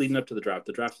week leading up to the draft.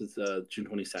 The draft is June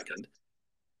 22nd.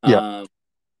 Yeah.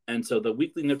 And so the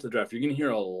week leading up to the draft, you're going to hear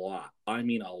a lot. I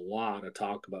mean, a lot of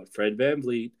talk about Fred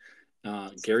VanVleet,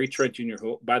 Gary Trent Jr.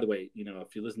 Who, by the way, you know,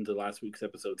 if you listen to last week's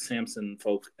episode, Samson,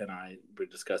 folk, and I were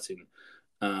discussing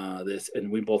this, and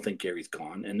we both think Gary's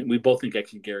gone, and we both think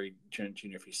actually Gary Trent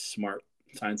Jr., if he's smart,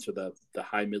 signs for the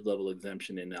high mid-level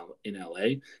exemption in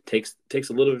LA, takes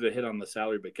a little bit of a hit on the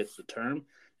salary, but gets the term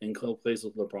and plays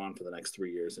with LeBron for the next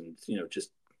 3 years, and you know, just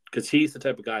because he's the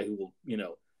type of guy who will, you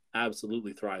know,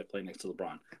 absolutely thrive playing next to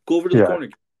LeBron. Go over to the corner.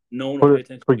 No one will pay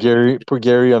attention. Put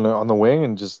Gary on the wing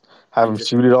and just have him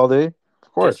shoot it all day.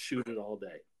 Of course. Just shoot it all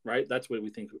day, right? That's what we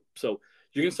think. So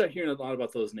you're going to start hearing a lot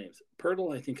about those names.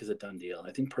 Poeltl, I think, is a done deal.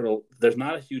 I think Poeltl, there's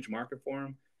not a huge market for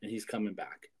him, and he's coming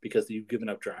back because you've given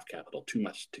up draft capital too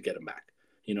much to get him back.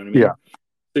 You know what I mean? Yeah.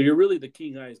 So you're really, the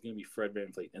key guy is going to be Fred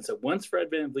VanVleet. And so once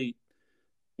Fred VanVleet,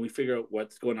 we figure out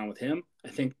what's going on with him, I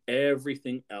think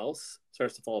everything else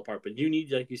starts to fall apart. But you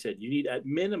need, like you said, at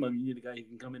minimum, you need a guy who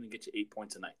can come in and get you 8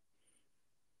 points a night.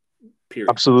 Period.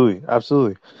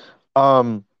 Absolutely.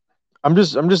 I'm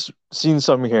just seeing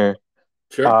something here.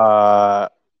 Sure. Off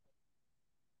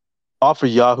of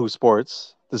Yahoo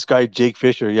Sports, this guy Jake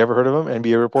Fisher. You ever heard of him?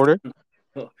 NBA reporter.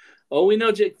 Oh, we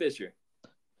know Jake Fisher.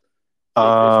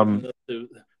 OG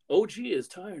is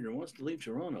tired and wants to leave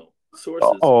Toronto.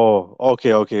 Sources. Oh,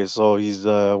 okay. So he's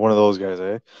one of those guys,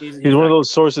 eh? He's one of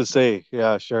those sources say,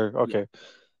 yeah, sure, okay. Yeah.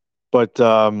 But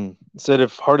said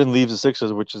if Harden leaves the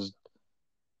Sixers, which is,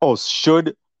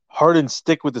 should Harden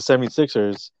stick with the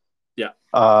 76ers? Yeah.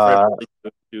 To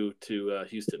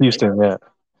Houston. Houston, right?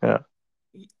 Yeah.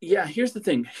 Yeah, here's the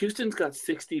thing. Houston's got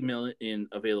 $60 million in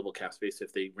available cap space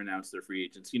if they renounce their free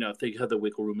agents. You know, if they have the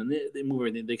wiggle room and they move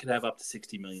everything, they could have up to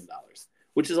 $60 million.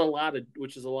 Which is a lot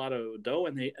of dough,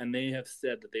 and they have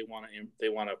said that they want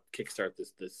to kickstart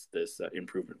this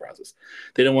improvement process.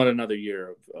 They don't want another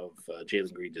year of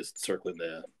Jalen Green just circling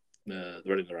the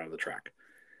running around the track.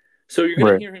 So you're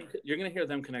going to hear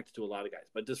them connected to a lot of guys.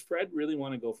 But does Fred really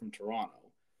want to go from Toronto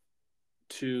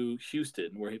to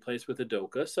Houston, where he plays with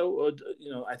Udoka? So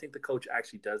I think the coach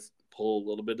actually does pull a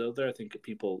little bit out there. I think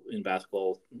people in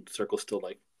basketball circles still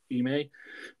like Ime,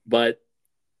 but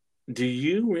do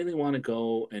you really want to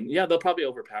go? And yeah, they'll probably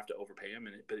have to overpay him,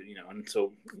 and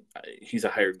so he's a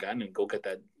hired gun and go get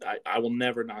that. I will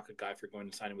never knock a guy for going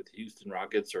to sign him with the Houston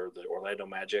Rockets or the Orlando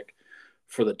Magic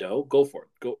for the dough. Go for it.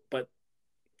 Go. But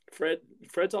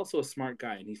Fred's also a smart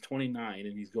guy, and he's 29,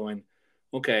 and he's going,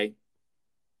 okay,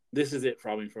 this is it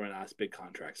probably for my last big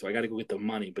contract. So I got to go get the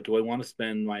money. But do I want to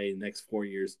spend my next 4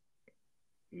 years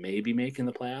maybe making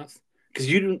the playoffs. Because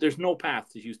there's no path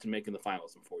to Houston making the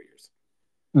finals in 4 years.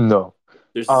 No.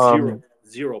 There's Um,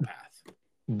 zero path.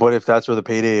 but if that's where the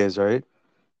payday is, right?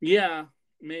 Yeah,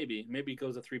 maybe he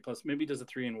goes a 3+. Maybe he does a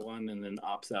 3-1 and then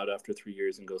opts out after 3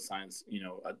 years and goes signs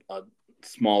a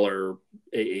smaller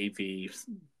AAV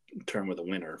term with a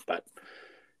winner. But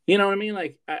you know what I mean?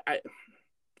 Like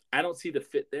I don't see the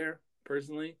fit there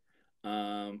personally.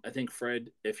 I think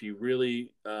Fred, if he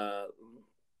really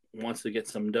wants to get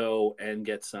some dough and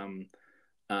get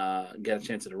a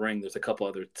chance at a ring, there's a couple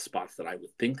other spots that I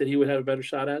would think that he would have a better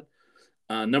shot at.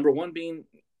 Number one being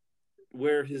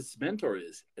where his mentor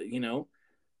is.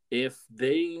 If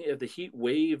the Heat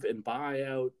waive and buy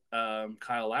out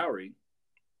Kyle Lowry,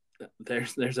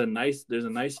 there's a nice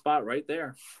spot right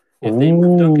there. If they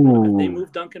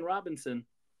move Duncan Robinson,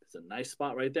 it's a nice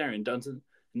spot right there. And doesn't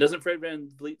Fred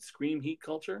VanVleet scream Heat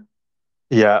culture?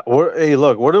 Yeah. Hey,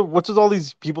 look, what's with all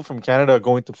these people from Canada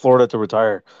going to Florida to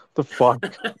retire? What the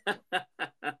fuck?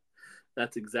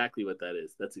 That's exactly what that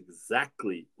is.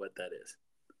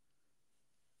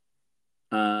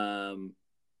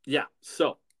 Yeah.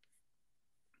 So,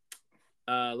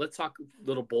 let's talk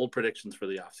little bold predictions for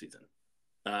the offseason.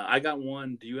 I got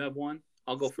one. Do you have one?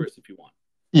 I'll go first if you want.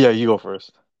 Yeah, you go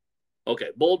first. Okay,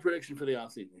 bold prediction for the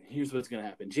offseason. Here's what's going to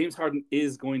happen. James Harden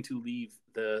is going to leave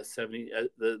the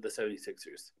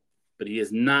 76ers, but he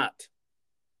is not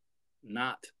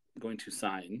going to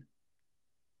sign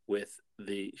with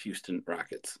the Houston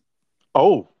Rockets.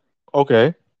 Oh,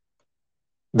 okay.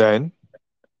 Then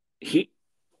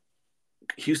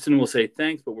Houston will say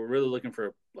thanks, but we're really looking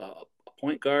for a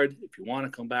point guard. If you want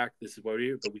to come back, this is what we're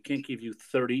here, but we can't give you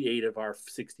 38 of our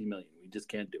 60 million. We just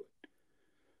can't do it.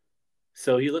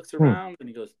 So he looks around and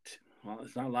he goes, well,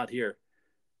 there's not a lot here.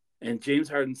 And James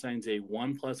Harden signs a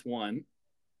 1+1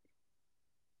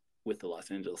 with the Los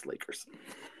Angeles Lakers.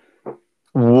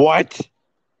 What?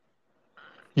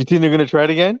 You think they're going to try it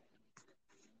again?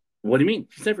 What do you mean?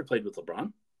 He's never played with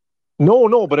LeBron.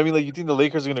 No, but I mean, like, you think the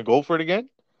Lakers are going to go for it again?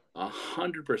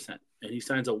 100%. And he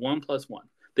signs a 1+1.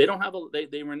 They don't have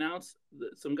they renounce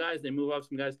some guys. They move off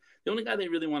some guys. The only guy they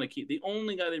really want to keep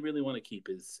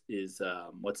is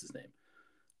what's his name?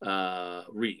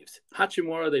 Reeves.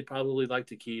 Hachimura they'd probably like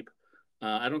to keep.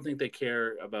 I don't think they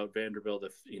care about Vanderbilt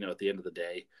at the end of the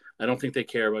day. I don't think they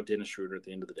care about Dennis Schroeder at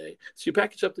the end of the day. So you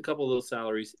package up a couple of those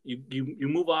salaries. You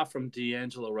move off from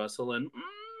D'Angelo Russell and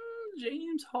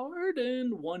James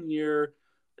Harden, 1 year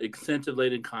incentive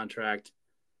laden contract.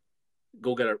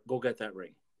 Go get that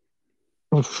ring.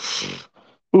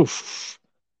 Oof.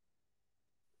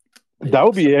 That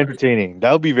would be entertaining.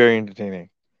 That would be very entertaining.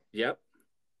 Yep.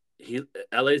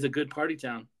 LA is a good party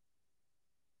town.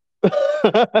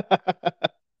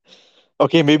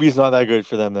 Okay, maybe it's not that good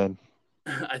for them then.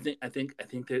 I think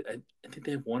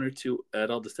they have one or two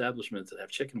adult establishments that have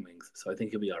chicken wings, so I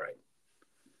think you'll be all right.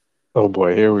 Oh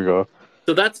boy, here we go.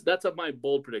 So that's my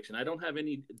bold prediction. I don't have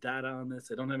any data on this.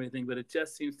 I don't have anything, but it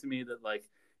just seems to me that, like,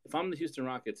 if I'm the Houston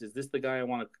Rockets, is this the guy I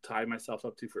want to tie myself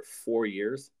up to for 4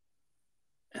 years?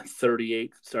 And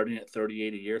 38, starting at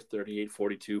 38 a year, 38,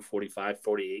 42, 45,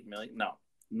 48 million.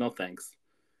 No, thanks.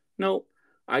 No,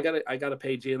 I gotta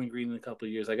pay Jalen Green in a couple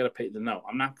of years. I gotta pay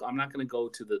I'm not gonna go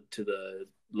to the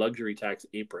luxury tax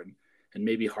apron and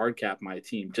maybe hard cap my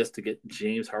team just to get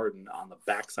James Harden on the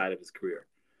backside of his career.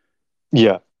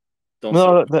 Yeah.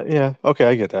 Yeah. Okay,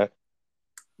 I get that.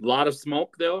 A lot of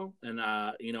smoke though, and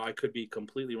I could be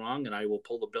completely wrong, and I will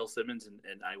pull the Bill Simmons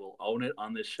and I will own it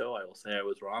on this show. I will say I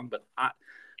was wrong, but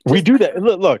we do that.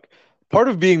 Look, part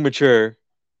of being mature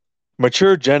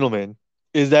gentlemen,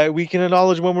 is that we can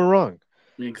acknowledge when we're wrong.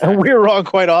 Exactly. And we're wrong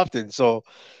quite often, so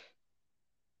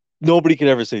nobody can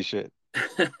ever say shit.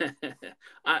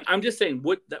 I'm just saying,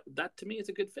 that to me is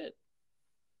a good fit.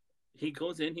 He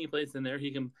goes in, he plays in there.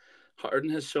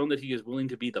 Harden has shown that he is willing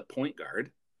to be the point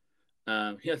guard.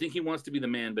 I think he wants to be the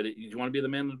man, but do you want to be the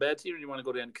man on the bad team, or do you want to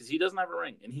go down? Because he doesn't have a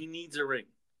ring, and he needs a ring.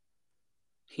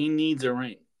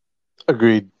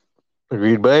 Agreed.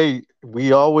 But hey, we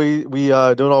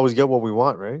don't always get what we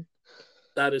want, right?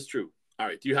 That is true. All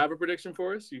right. Do you have a prediction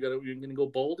for us? You're gonna go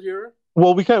bold here?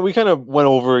 Well, we kind of went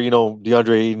over,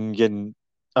 DeAndre Ayton getting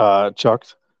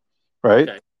chucked, right?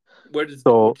 Okay. Do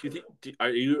you think? Are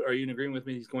you in agreement with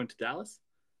me? He's going to Dallas?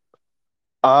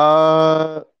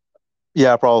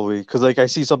 Yeah, probably, because I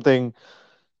see something.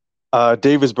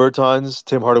 Davis Bertans,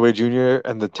 Tim Hardaway Jr.,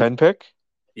 and the 10 pick.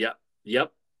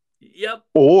 Yep.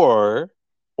 Or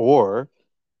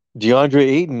DeAndre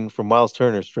Ayton from Miles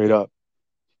Turner, straight up.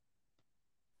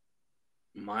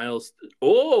 Miles.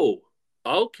 Oh,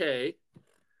 okay.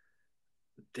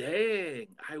 Dang,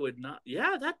 I would not.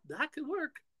 Yeah, that could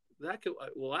work.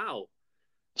 Wow.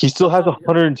 He still has Somehow, yeah,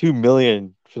 102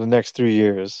 million for the next 3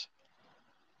 years.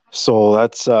 So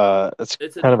that's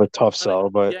it's a kind of a tough not a, sell,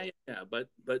 but yeah, yeah, yeah.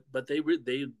 But they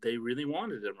really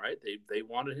wanted him, right? They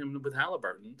wanted him with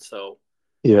Halliburton. So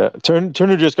yeah,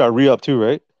 Turner just got re-up too,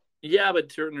 right? yeah, but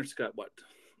Turner's got what,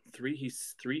 three?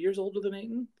 He's 3 years older than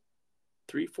Ayton.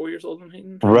 3, 4 years older than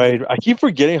Ayton. Turner's Right. I keep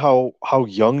forgetting how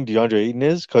young DeAndre Ayton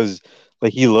is because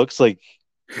like he looks like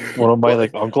one of my well,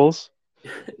 like uncles.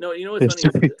 no. You know what's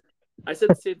funny It's- is I said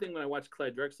the same thing when I watched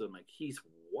Clyde Drexler. I'm like, he's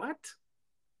what?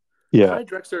 yeah, Clyde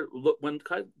Drexler look when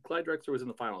Clyde Drexler was in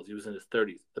the finals, he was in his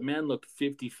 30s. The man looked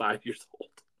 55 years old.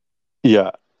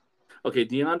 yeah, Okay,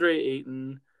 DeAndre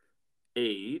Ayton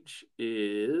age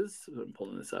is I'm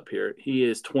pulling this up here. He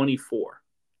is 24.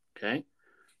 Okay.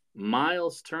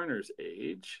 Miles Turner's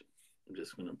age. I'm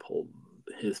just going to pull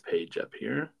his page up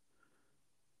here.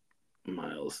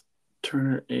 Miles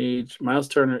Turner age. Miles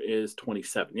Turner is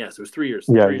 27. Yes, it was 3 years.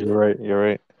 yeah. 3 years. You're right. You're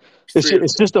right. He's 3 years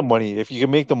It's older. just the money. If you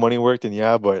can make the money work, then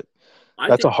yeah. But I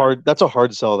think that's a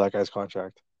hard sell, that guy's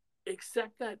contract.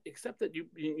 except that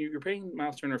you're paying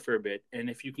Miles Turner for a bit, and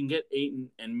if you can get Aiton,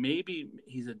 and maybe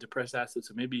he's a depressed asset,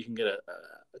 so maybe you can get a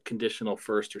conditional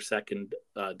first or second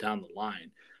down the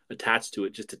line attached to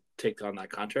it just to take on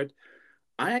that contract.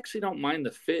 I actually don't mind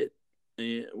the fit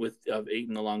with of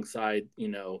Aiton alongside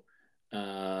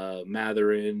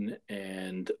Matherin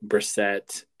and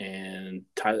Brissett and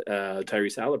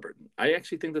Tyrese Halliburton. I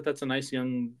actually think that that's a nice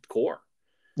young core.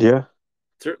 Yeah,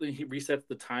 Certainly, he resets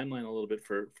the timeline a little bit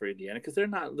for Indiana because they're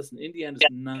not. Listen, Indiana's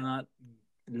not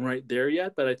right there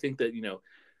yet, but I think that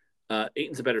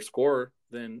Aiton's a better scorer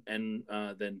than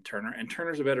Turner, and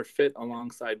Turner's a better fit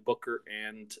alongside Booker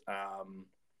and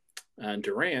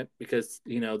Durant because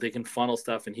they can funnel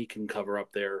stuff and he can cover up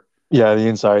yeah. The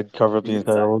inside, cover up the the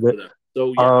inside a inside little for bit. them.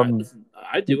 So yeah, Um,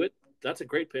 I do it. That's a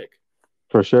great pick.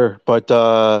 for sure. But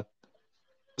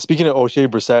speaking of O'Shea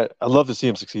Brissett, I'd love to see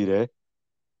him succeed. Eh,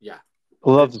 Yeah, I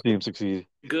love good, to see him succeed.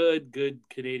 good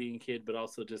Canadian kid, but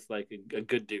also just like a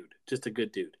good dude, just a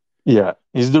good dude. Yeah,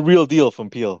 he's the real deal from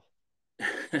Peel.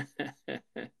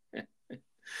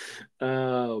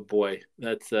 Oh boy,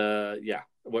 that's yeah.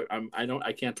 What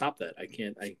I can't top that. I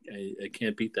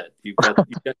can't beat that. You've got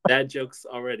bad jokes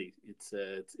already.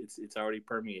 It's already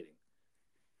permeating.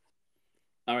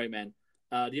 All right, man.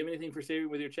 Do you have anything for saving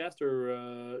with your chest,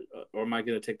 or am I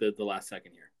going to take the last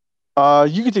second here?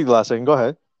 You can take the last second. Go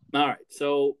ahead. All right.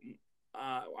 So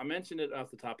I mentioned it off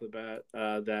the top of the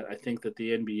bat that I think that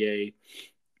the NBA,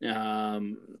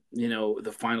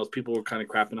 the finals, people were kind of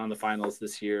crapping on the finals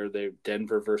this year. They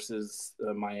Denver versus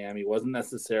Miami wasn't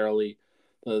necessarily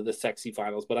the sexy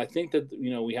finals, but I think that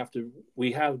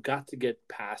we have got to get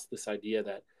past this idea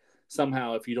that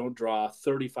somehow if you don't draw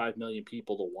 35 million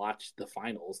people to watch the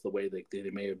finals the way they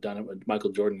may have done it with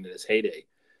Michael Jordan in his heyday,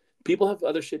 people have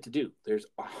other shit to do. There's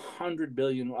 100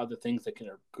 billion other things that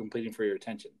are competing for your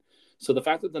attention. So the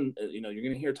fact that you're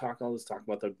going to hear all this talk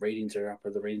about the ratings are up or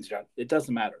the ratings are up, it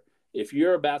doesn't matter. If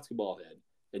you're a basketball head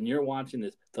and you're watching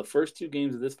this, the first two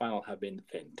games of this final have been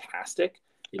fantastic.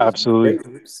 It is Absolutely.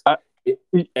 great hoops. I,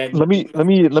 And let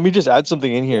me just add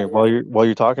something in yeah, here yeah, while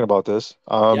you're talking about this.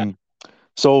 yeah.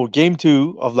 So game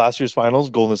two of last year's finals,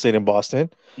 Golden State and Boston,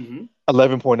 Mm-hmm.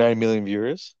 11.9 million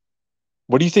viewers.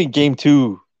 What do you think game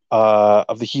two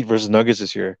of the Heat versus Nuggets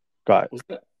this year got?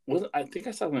 I think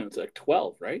I saw when it was like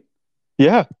 12, right?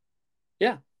 Yeah.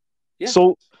 Yeah, yeah.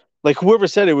 So like whoever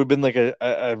said it would have been like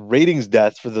a ratings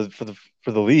death for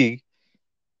the league.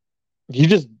 You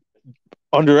just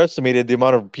underestimated the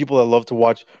amount of people that love to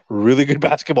watch really good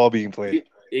basketball being played.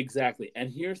 Exactly. And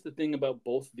here's the thing about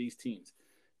both of these teams.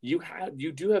 You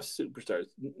do have superstars.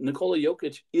 Nikola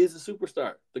Jokic is a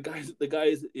superstar. The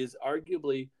guy is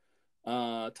arguably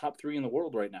top three in the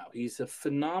world right now. He's a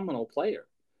phenomenal player.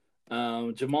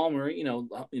 Jamal Murray,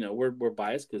 we're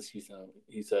biased because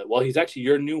he's actually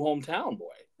your new hometown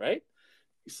boy, right?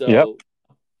 Yep. So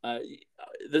uh,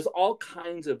 there's all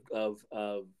kinds of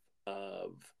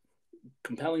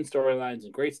compelling storylines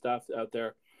and great stuff out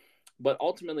there. But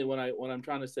ultimately, what I'm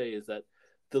trying to say is that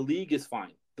the league is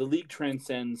fine. The league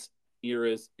transcends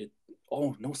eras.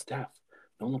 No Steph,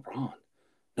 no LeBron,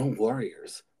 no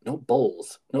Warriors, no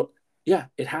Bulls, no. Yeah,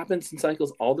 it happens in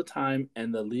cycles all the time,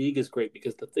 and the league is great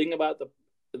because the thing about the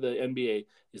NBA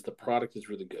is the product is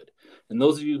really good. And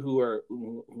those of you who are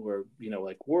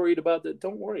like worried about that,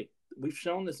 don't worry. We've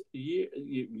shown this year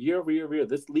over year over year.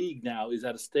 This league now is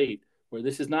at a state where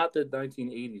this is not the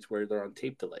 1980s where they're on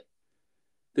tape delay.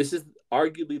 This is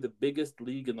arguably the biggest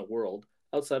league in the world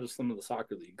outside of some of the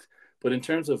soccer leagues. But in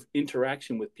terms of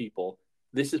interaction with people,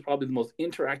 this is probably the most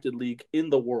interactive league in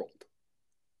the world.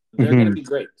 they're going to be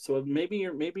great. So maybe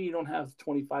you don't have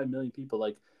 25 million people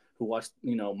like who watched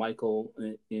Michael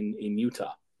in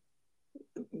Utah.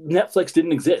 Netflix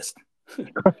didn't exist. You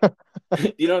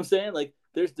know what I'm saying? Like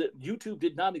YouTube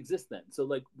did not exist then. So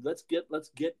like let's get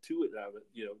to it now.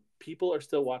 People are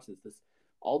still watching this.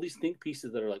 All these think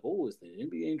pieces that are like, oh, is the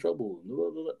NBA in trouble?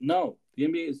 No, the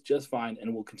NBA is just fine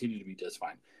and will continue to be just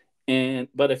fine.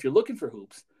 But if you're looking for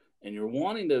hoops and you're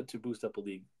wanting to boost up a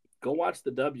league, go watch the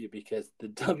W, because the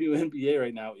WNBA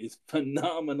right now is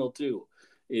phenomenal too.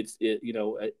 If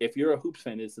you're a hoops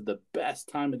fan, it's the best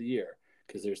time of the year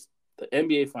because there's the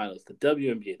NBA Finals, the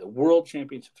WNBA, the World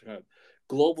Championships are coming,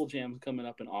 Global Jam's coming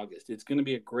up in August. It's going to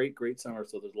be a great, great summer.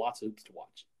 So there's lots of hoops to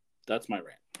watch. That's my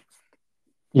rant.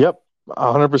 Yep,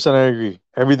 100%. I agree.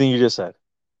 Everything you just said.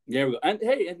 There we go. And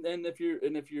hey, and if you're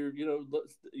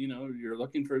you're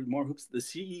looking for more hoops, the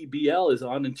CEBL is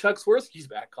on, and Chuck Swirsky's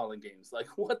back calling games. Like,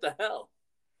 what the hell?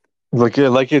 Like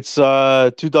it's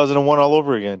 2001 all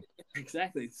over again.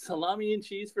 Exactly. Salami and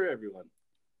cheese for everyone.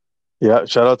 Yeah,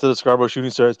 shout out to the Scarborough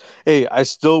Shooting Stars. Hey, I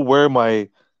still wear my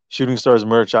Shooting Stars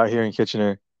merch out here in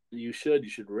Kitchener. You should. You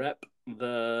should rep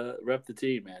the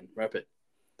team, man. Rep it.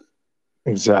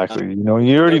 Exactly. You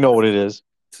already know what it is.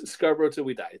 Scarborough till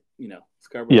we die.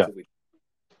 Scarborough till we die.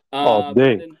 All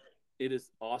day. Brandon, it is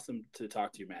awesome to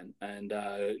talk to you, man. And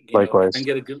likewise. And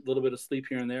get a little bit of sleep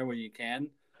here and there when you can.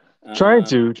 Trying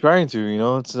to.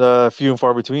 It's few and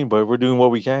far between, but we're doing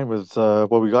what we can with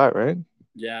what we got, right?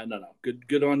 Yeah, no.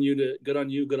 Good on you. Good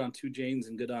on two Janes,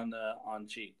 and good on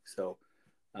G. So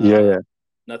yeah.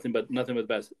 Nothing but the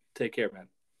best. Take care, man.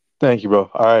 Thank you, bro.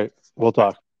 All right, we'll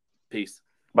talk. Peace.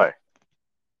 Bye.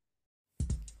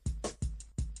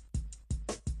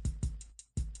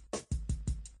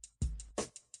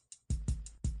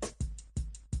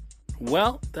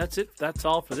 Well, that's it. That's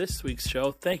all for this week's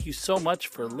show. Thank you so much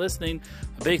for listening.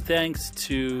 A big thanks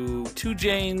to Two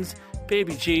Janes,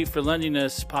 Baby G for lending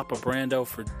us Papa Brando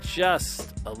for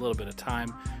just a little bit of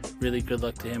time. Really good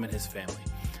luck to him and his family.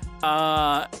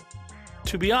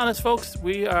 To be honest, folks,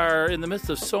 we are in the midst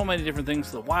of so many different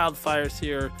things. The wildfires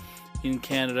here in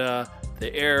Canada,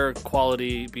 the air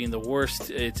quality being the worst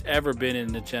it's ever been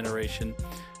in a generation.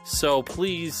 So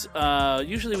please,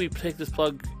 usually we take this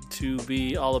plug to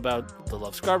be all about the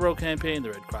Love Scarborough campaign, the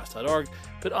redcross.org.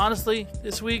 But honestly,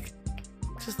 this week,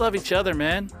 just love each other,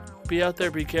 man. Be out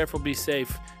there, be careful, be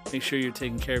safe. Make sure you're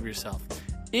taking care of yourself.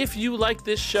 If you like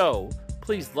this show,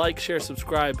 please like, share,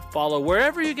 subscribe, follow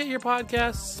wherever you get your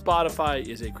podcasts. Spotify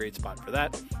is a great spot for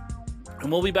that. And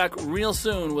we'll be back real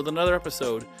soon with another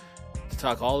episode to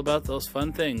talk all about those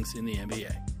fun things in the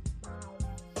NBA.